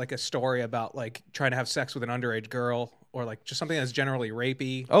have a story about like trying to have sex with an underage girl or like just something that's generally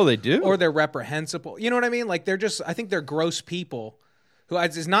rapey. Oh, they do? Or they're reprehensible. You know what I mean? Like I think they're gross people who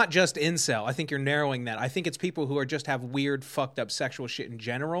it's not just incel. I think you're narrowing that. I think it's people who are just have weird, fucked up sexual shit in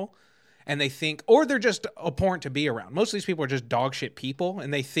general. And they think, or they're just abhorrent to be around. Most of these people are just dog shit people.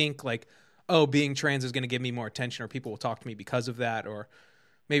 And they think like, oh, being trans is going to give me more attention or people will talk to me because of that. Or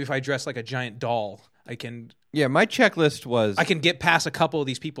maybe if I dress like a giant doll, I can... Yeah, my checklist was... I can get past a couple of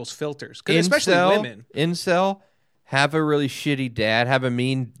these people's filters. Especially women. Incel, have a really shitty dad, have a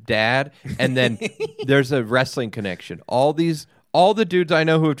mean dad, and then there's a wrestling connection. All the dudes I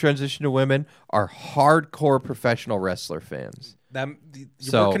know who have transitioned to women are hardcore professional wrestler fans.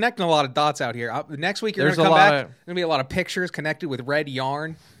 We're connecting a lot of dots out here. Next week, you're going to come back. There's going to be a lot of pictures connected with red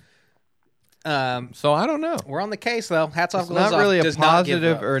yarn. So I don't know. We're on the case, though. Hats off, It's gloves not really off. a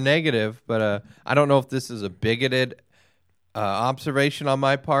positive or negative, but I don't know if this is a bigoted observation on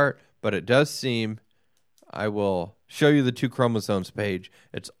my part, but it does seem. I will show you the 2 chromosomes page.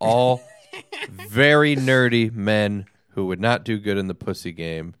 It's all very nerdy men who would not do good in the pussy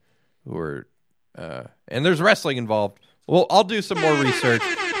game, who are, and there's wrestling involved. Well, I'll do some more research.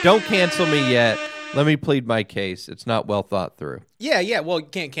 Don't cancel me yet. Let me plead my case. It's not well thought through. Yeah. Well, you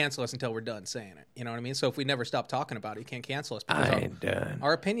can't cancel us until we're done saying it. You know what I mean? So if we never stop talking about it, you can't cancel us because I ain't done.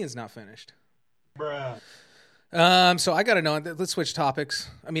 our opinion's not finished. Bruh. So I got to know. Let's switch topics.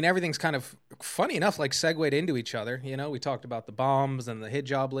 I mean, everything's kind of funny enough, like segued into each other. You know, we talked about the bombs and the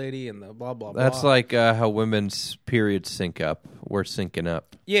hijab lady and the blah blah blah. That's like how women's periods sync up. We're syncing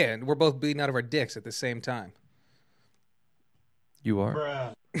up. yeah, and we're both bleeding out of our dicks at the same time. You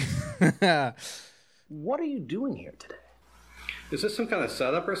are? Bruh. What are you doing here today? Is this some kind of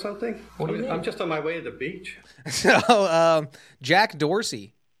setup or something? I'm just on my way to the beach. So Jack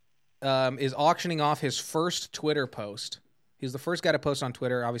Dorsey is auctioning off his first Twitter post. He's the first guy to post on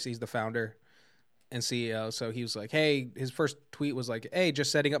Twitter. Obviously, he's the founder and CEO. So he was like, hey, his first tweet was like, hey,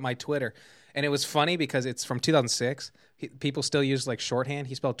 just setting up my Twitter. And it was funny because it's from 2006. People still use like shorthand.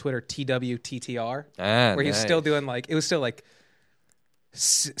 He spelled Twitter TWTTR, where he's still doing like, it was still like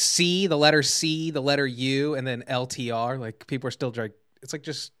C, the letter U, and then LTR. Like people are still like, it's like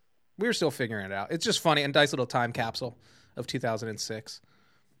just, we were still figuring it out. It's just funny. And nice little time capsule of 2006.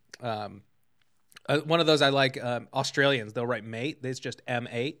 One of those I like, Australians, they'll write mate. It's just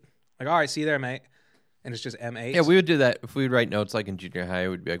M8. Like, all right, see you there, mate. And it's just M8. Yeah, we would do that. If we would write notes like in junior high, it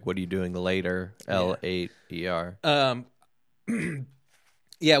would be like, what are you doing later? L8ER.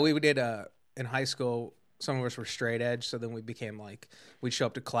 Yeah, we did in high school. Some of us were straight edge, so then we became like, we'd show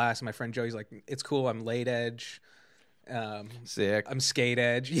up to class, and my friend Joey's like, it's cool, I'm late edge. Sick. I'm skate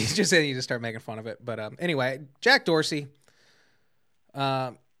edge. You just start making fun of it. But anyway, Jack Dorsey,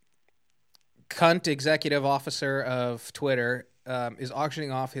 cunt executive officer of Twitter, is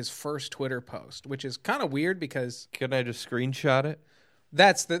auctioning off his first Twitter post, which is kind of weird because Can I just screenshot it?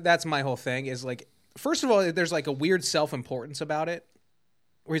 that's my whole thing is like, first of all, there's like a weird self-importance about it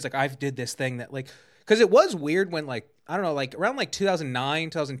where he's like, I've did this thing that like, because it was weird when like, I don't know, like around like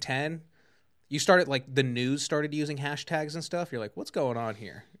 2009, 2010, you started like the news started using hashtags and stuff. You're like, what's going on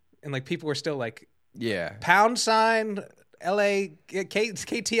here? And like people were still like, Yeah. # LA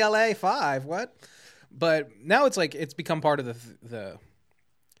KTLA 5 what? But now it's like it's become part of the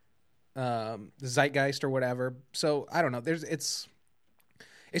zeitgeist or whatever. So I don't know. It's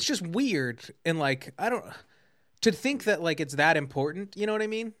just weird and like I don't to think that like it's that important. You know what I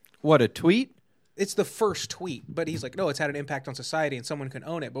mean? What, a tweet? It's the first tweet, but he's like, no, it's had an impact on society and someone can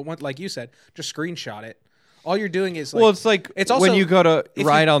own it. But like you said, just screenshot it. All you're doing is like, Well, it's like it's also, when you go to if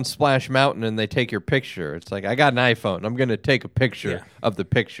ride you- on Splash Mountain and they take your picture. It's like, I got an iPhone. I'm going to take a picture Yeah. of the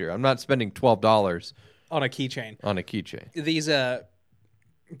picture. I'm not spending $12 on a keychain. on a keychain. These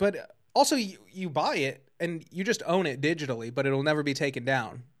but also you buy it and you just own it digitally, but it'll never be taken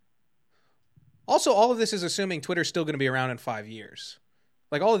down. Also, all of this is assuming Twitter's still going to be around in 5 years.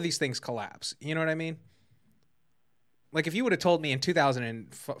 Like all of these things collapse. You know what I mean? Like if you would have told me in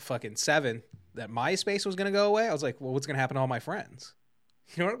 2007 that MySpace was going to go away, I was like, well, what's going to happen to all my friends?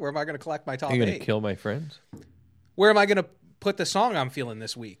 You know what? Where am I going to collect my top Are you going 8? to kill my friends? Where am I going to put the song I'm feeling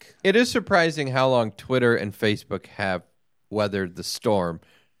this week? It is surprising how long Twitter and Facebook have weathered the storm,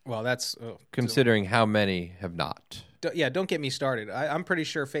 Well, that's considering how many have not. don't get me started. I'm pretty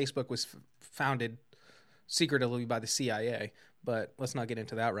sure Facebook was founded secretly by the CIA, but let's not get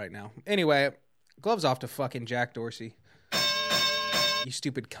into that right now. Anyway, gloves off to fucking Jack Dorsey. You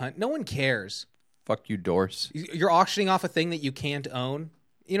stupid cunt. No one cares. Fuck you, Dorse. You're auctioning off a thing that you can't own.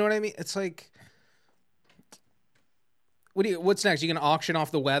 You know what I mean? It's like, what's next? You gonna auction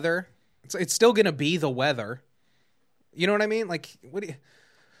off the weather? It's still gonna be the weather. You know what I mean? Like,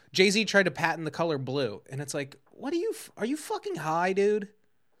 Jay-Z tried to patent the color blue, and it's like, are you fucking high, dude?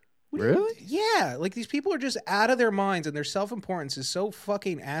 Really? Yeah, like these people are just out of their minds, and their self-importance is so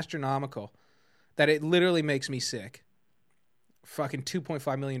fucking astronomical that it literally makes me sick. Fucking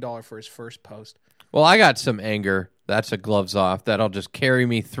 $2.5 million for his first post. Well, I got some anger. That's a gloves off. That'll just carry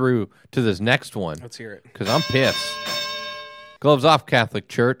me through to this next one. Let's hear it. Because I'm pissed. Gloves off, Catholic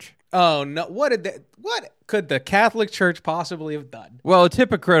Church. Oh no! What could the Catholic Church possibly have done? Well, it's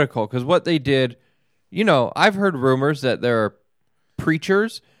hypocritical because what they did, I've heard rumors that there are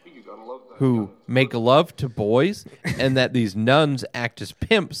preachers who make love to boys and that these nuns act as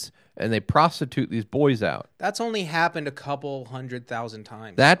pimps and they prostitute these boys out. That's only happened a couple 100,000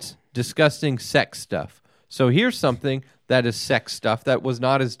 times. That's disgusting sex stuff. So here's something that is sex stuff that was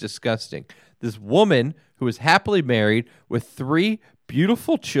not as disgusting. This woman who is happily married with 3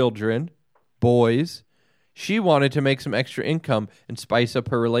 beautiful children, boys, she wanted to make some extra income and spice up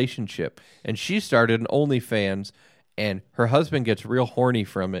her relationship. And she started an OnlyFans, and her husband gets real horny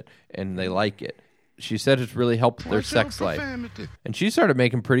from it, and they like it. She said it's really helped their sex life. And she started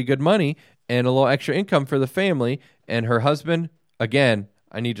making pretty good money and a little extra income for the family. And her husband, again,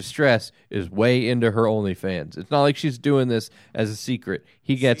 I need to stress, is way into her OnlyFans. It's not like she's doing this as a secret.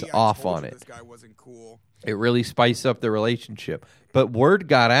 He gets off on it. This guy wasn't cool. It really spiced up the relationship. But word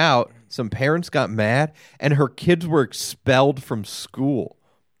got out, some parents got mad, and her kids were expelled from school.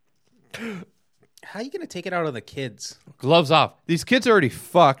 How are you going to take it out on the kids? Gloves off. These kids are already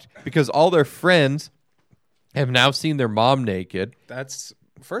fucked because all their friends have now seen their mom naked. That's,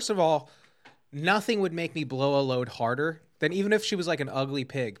 first of all, nothing would make me blow a load harder than even if she was like an ugly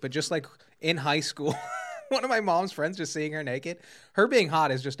pig, but just like in high school, one of my mom's friends just seeing her naked, her being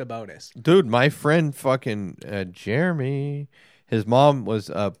hot is just a bonus. Dude, my friend fucking Jeremy, his mom was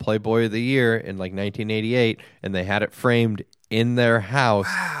Playboy of the Year in like 1988, and they had it framed in their house,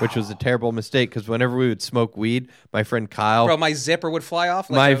 which was a terrible mistake because whenever we would smoke weed, my friend Kyle... Bro, my zipper would fly off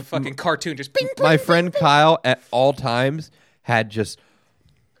like a fucking cartoon, just ping, ping, my ping, friend ping. Kyle at all times had just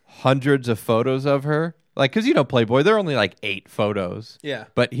hundreds of photos of her. Like, because, you know, Playboy, there are only like 8 photos. Yeah.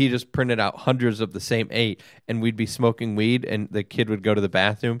 But he just printed out hundreds of the same 8, and we'd be smoking weed, and the kid would go to the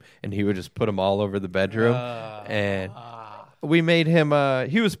bathroom, and he would just put them all over the bedroom. And we made him,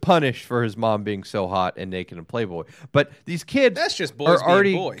 he was punished for his mom being so hot and naked in Playboy. But these kids That's just boys are being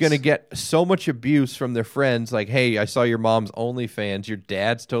already boys. going to get so much abuse from their friends. Like, hey, I saw your mom's OnlyFans. Your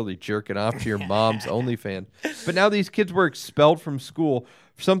dad's totally jerking off to your mom's OnlyFans. But now these kids were expelled from school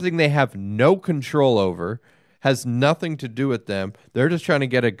for something they have no control over, has nothing to do with them. They're just trying to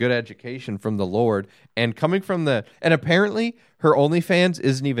get a good education from the Lord. And coming from and apparently her OnlyFans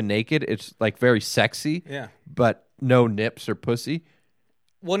isn't even naked. It's like very sexy. Yeah. But no nips or pussy.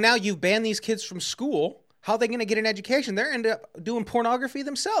 Well, now you've banned these kids from school. How are they going to get an education? They're end up doing pornography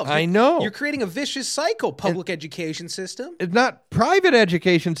themselves. I know. You're creating a vicious cycle, public education system. It's not private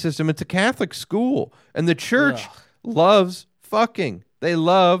education system. It's a Catholic school. And the church loves fucking. They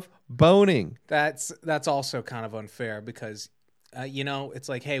love boning. That's also kind of unfair because, you know, it's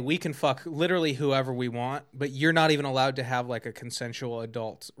like, hey, we can fuck literally whoever we want, but you're not even allowed to have like a consensual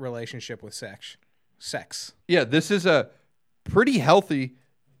adult relationship with sex. Yeah, this is a pretty healthy,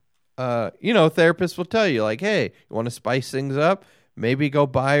 therapist will tell you, like, hey, you want to spice things up? Maybe go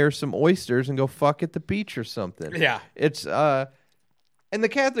buy her some oysters and go fuck at the beach or something. Yeah. It's, and the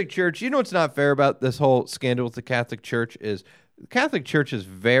Catholic Church, you know what's not fair about this whole scandal with the Catholic Church is the Catholic Church is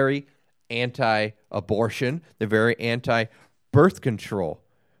very anti-abortion. They're very anti-birth control.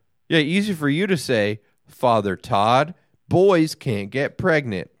 Yeah, easy for you to say, Father Todd, boys can't get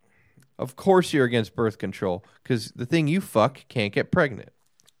pregnant. Of course you're against birth control because the thing you fuck can't get pregnant.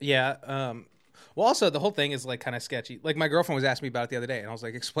 Yeah. Well, also the whole thing is like kind of sketchy. Like my girlfriend was asking me about it the other day, and I was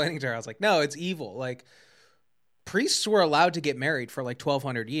like explaining to her. I was like, no, it's evil. Like priests were allowed to get married for like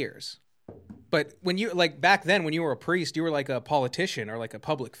 1,200 years. But when you like back then, when you were a priest, you were like a politician or like a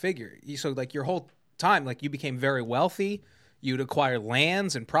public figure. So like your whole time, like you became very wealthy. You'd acquire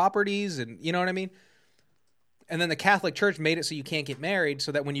lands and properties, and you know what I mean. And then the Catholic Church made it so you can't get married,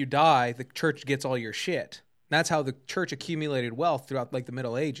 so that when you die, the church gets all your shit. That's how the church accumulated wealth throughout like the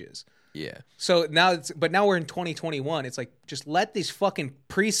Middle Ages. Yeah. So now now we're in 2021. It's like just let these fucking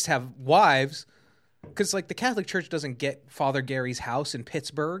priests have wives, because like the Catholic Church doesn't get Father Gary's house in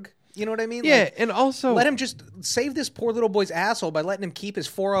Pittsburgh. You know what I mean? Yeah, like, and also let him just save this poor little boy's asshole by letting him keep his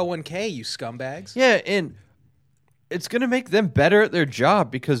 401k, you scumbags. Yeah, and it's going to make them better at their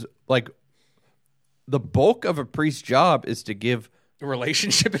job because, like, the bulk of a priest's job is to give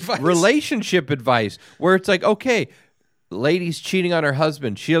Relationship advice. relationship advice, where it's like, okay, lady's cheating on her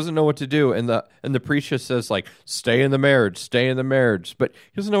husband, she doesn't know what to do, and the priest just says like, stay in the marriage, but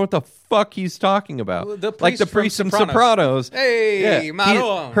he doesn't know what the fuck he's talking about. Like the priest from Sopranos. Hey,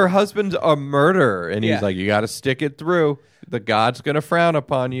 Maroon. Her husband's a murderer, and he's Yeah. like, you got to stick it through. The God's gonna frown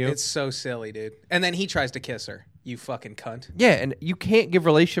upon you. It's so silly, dude. And then he tries to kiss her. You fucking cunt. Yeah, and you can't give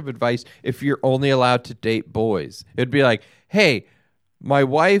relationship advice if you're only allowed to date boys. It'd be like, hey, my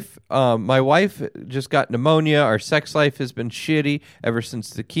wife just got pneumonia. Our sex life has been shitty ever since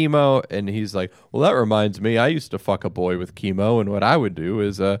the chemo. And he's like, well, that reminds me, I used to fuck a boy with chemo, and what I would do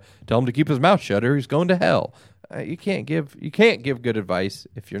is tell him to keep his mouth shut or he's going to hell. You can't give good advice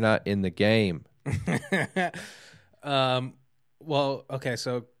if you're not in the game. Well, okay,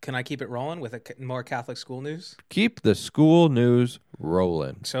 so can I keep it rolling with more Catholic school news? Keep the school news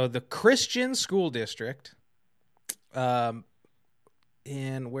rolling. So the Christian school district,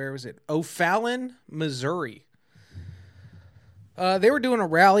 in where was it? O'Fallon, Missouri. They were doing a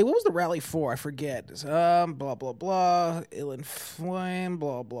rally. What was the rally for? I forget. Blah blah blah. Ill inflamed.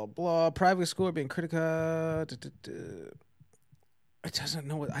 Blah blah blah. Private school being criticized. It doesn't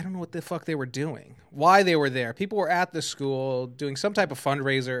know what. I don't know what the fuck they were doing. Why they were there? People were at the school doing some type of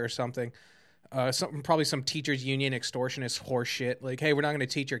fundraiser or something. Probably some teachers union extortionist horse shit. Like, hey, we're not going to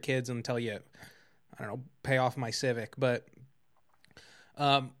teach your kids until you, I don't know, pay off my Civic. But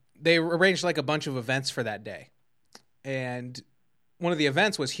they arranged like a bunch of events for that day, and one of the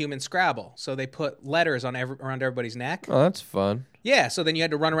events was human Scrabble. So they put letters on around everybody's neck. Oh, that's fun. Yeah. So then you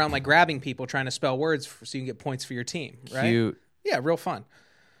had to run around like grabbing people, trying to spell words so you can get points for your team. Right? Cute. Yeah, real fun.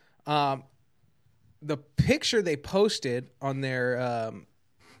 The picture they posted on their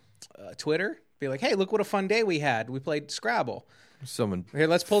Twitter, be like, hey, look what a fun day we had. We played Scrabble. Someone Here,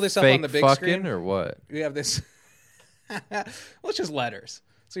 let's pull this up fake on the big fucking screen. or what? We have this. Well, it's just letters.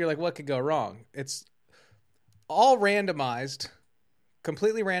 So you're like, what could go wrong? It's all randomized,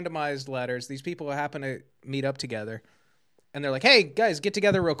 completely randomized letters. These people happen to meet up together, and they're like, hey, guys, get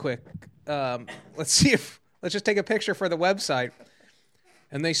together real quick. Let's just take a picture for the website.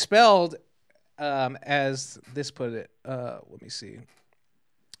 And they spelled, as this put it, let me see.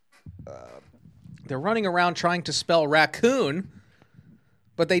 They're running around trying to spell raccoon,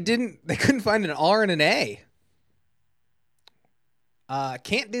 but they couldn't find an R and an A.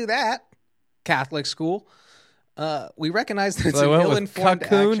 Can't do that, Catholic school. We recognize that it's So an they went with ill-informed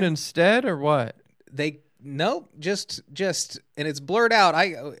cocoon action. instead, or what? Nope, just, and it's blurred out.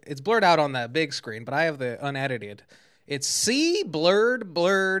 It's blurred out on the big screen, but I have the unedited. It's C blurred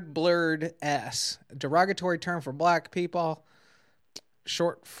S, derogatory term for black people,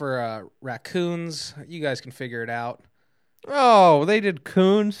 short for raccoons. You guys can figure it out. Oh, they did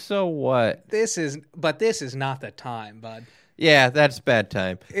coon, so what? This is not the time, bud. Yeah, that's bad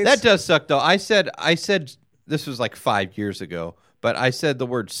time. That does suck, though. I said this was like 5 years ago, but I said the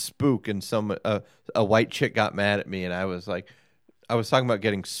word spook, and a white chick got mad at me, and I was like, I was talking about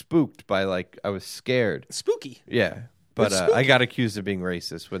getting spooked by, like, I was scared. Spooky. Yeah, but It's spooky. I got accused of being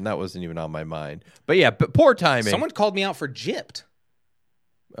racist when that wasn't even on my mind. But yeah, but poor timing. Someone called me out for gypped.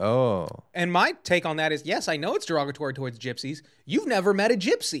 Oh. And my take on that is, yes, I know it's derogatory towards gypsies. You've never met a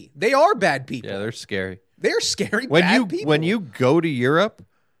gypsy. They are bad people. Yeah, they're scary. They're scary When bad you people. when you go to Europe,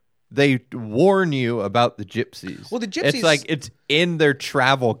 they warn you about the gypsies. Well, the gypsies- It's like it's in their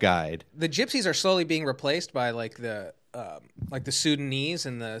travel guide. The gypsies are slowly being replaced by like the Sudanese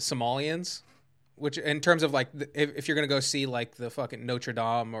and the Somalians, which in terms of like if you're gonna go see like the fucking Notre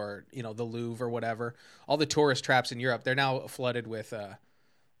Dame or the Louvre or whatever, all the tourist traps in Europe, they're now flooded with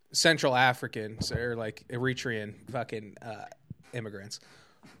Central Africans or like Eritrean fucking immigrants,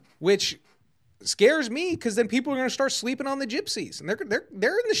 which scares me because then people are going to start sleeping on the gypsies, and they're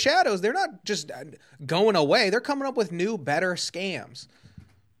in the shadows. They're not just going away. They're coming up with new, better scams.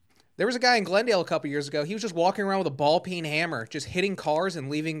 There was a guy in Glendale a couple years ago. He was just walking around with a ball peen hammer, just hitting cars and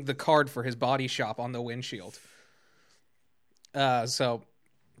leaving the card for his body shop on the windshield. So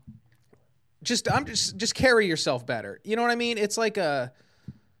just carry yourself better. You know what I mean? It's like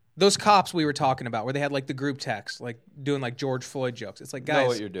those cops we were talking about where they had like the group text, like doing like George Floyd jokes. It's like, guys, Know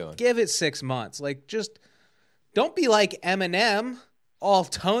what you're doing. Give it 6 months. Like, just don't be like Eminem, all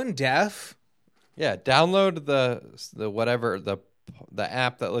tone deaf. Yeah, download the whatever the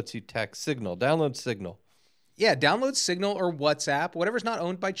app that lets you text Signal. Download Signal. Yeah, download Signal or WhatsApp, whatever's not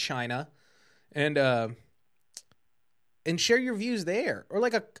owned by China, and share your views there. Or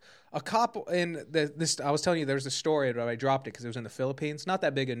like a cop in this. I was telling you there was a story, but I dropped it because it was in the Philippines. Not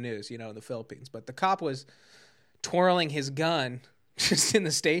that big of news, in the Philippines. But the cop was twirling his gun just in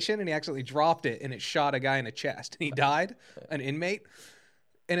the station, and he actually dropped it, and it shot a guy in the chest, and he died, an inmate.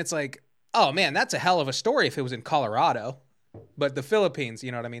 And it's like, oh man, that's a hell of a story if it was in Colorado. But the Philippines,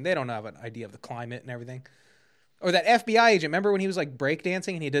 you know what I mean? They don't have an idea of the climate and everything. Or that FBI agent, remember when he was like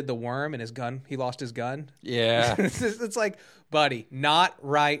breakdancing and he did the worm and his gun, he lost his gun? Yeah. It's like, buddy, not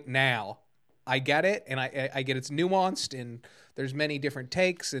right now. I get it, and I get it's nuanced, and there's many different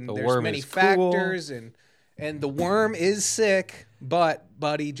takes, and The there's worm many is cool. factors, and the worm is sick, but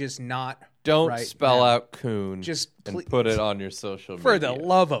buddy, just not Don't right spell now. out coon Just and please. put it on your social media. For the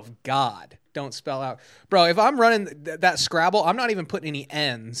love of God, don't spell out. Bro, if I'm running that Scrabble, I'm not even putting any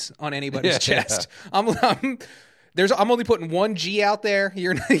N's on anybody's chest. I'm only putting one G out there.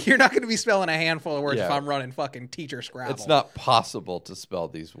 You're not going to be spelling a handful of words if Yeah. I'm running fucking teacher Scrabble. It's not possible to spell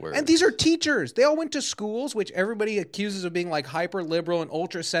these words. And these are teachers. They all went to schools, which everybody accuses of being like hyper liberal and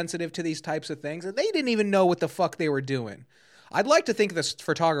ultra sensitive to these types of things. And they didn't even know what the fuck they were doing. I'd like to think this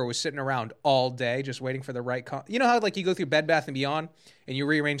photographer was sitting around all day just waiting for the right... You know how like you go through Bed Bath & Beyond and you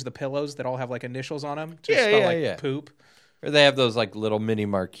rearrange the pillows that all have like initials on them to spell like poop? Or they have those like little mini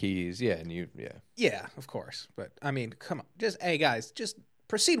marquees. Yeah, Yeah, of course. But I mean, come on. Hey guys, just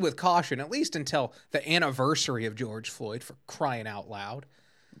proceed with caution, at least until the anniversary of George Floyd, for crying out loud.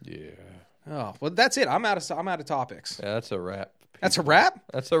 Yeah. Oh, well, that's it. I'm out of topics. Yeah, that's a wrap. That's a wrap?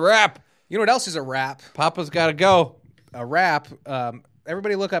 That's a wrap. You know what else is a wrap? Papa's got to go. A wrap.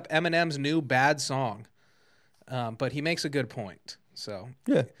 Everybody look up Eminem's new Bad Song. But he makes a good point. So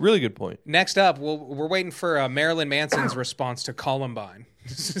Yeah, really good point. next up, we're waiting for Marilyn Manson's response to Columbine.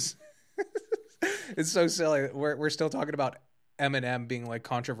 It's so silly. We're still talking about Eminem being like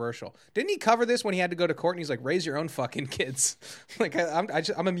controversial. Didn't he cover this when he had to go to court and he's like, raise your own fucking kids? Like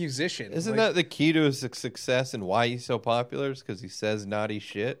I'm a musician. Isn't Like, that the key to his success and why he's so popular? Is because he says naughty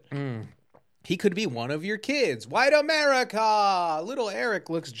shit? he could be one of your kids. White America. Little Eric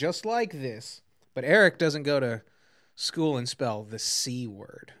looks just like this. But Eric doesn't go to school and spell the C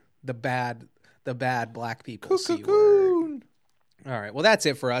word. The bad black people C word. All right. Well, that's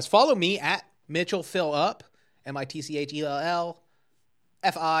it for us. Follow me at Mitchell Fill Up, MITCHELL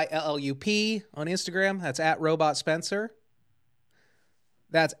FILLUP on Instagram. That's at Robot Spencer.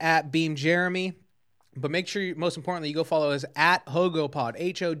 That's at Beam Jeremy. But make sure, most importantly, you go follow us at Hogopod,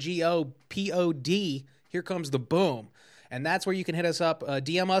 HOGOPOD. Here comes the boom. And that's where you can hit us up,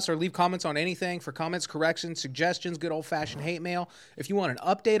 DM us, or leave comments on anything for comments, corrections, suggestions, good old-fashioned hate mail. If you want an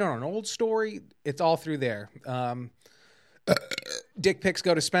update on an old story, it's all through there. Dick pics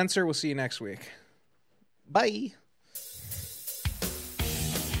go to Spencer. We'll see you next week. Bye.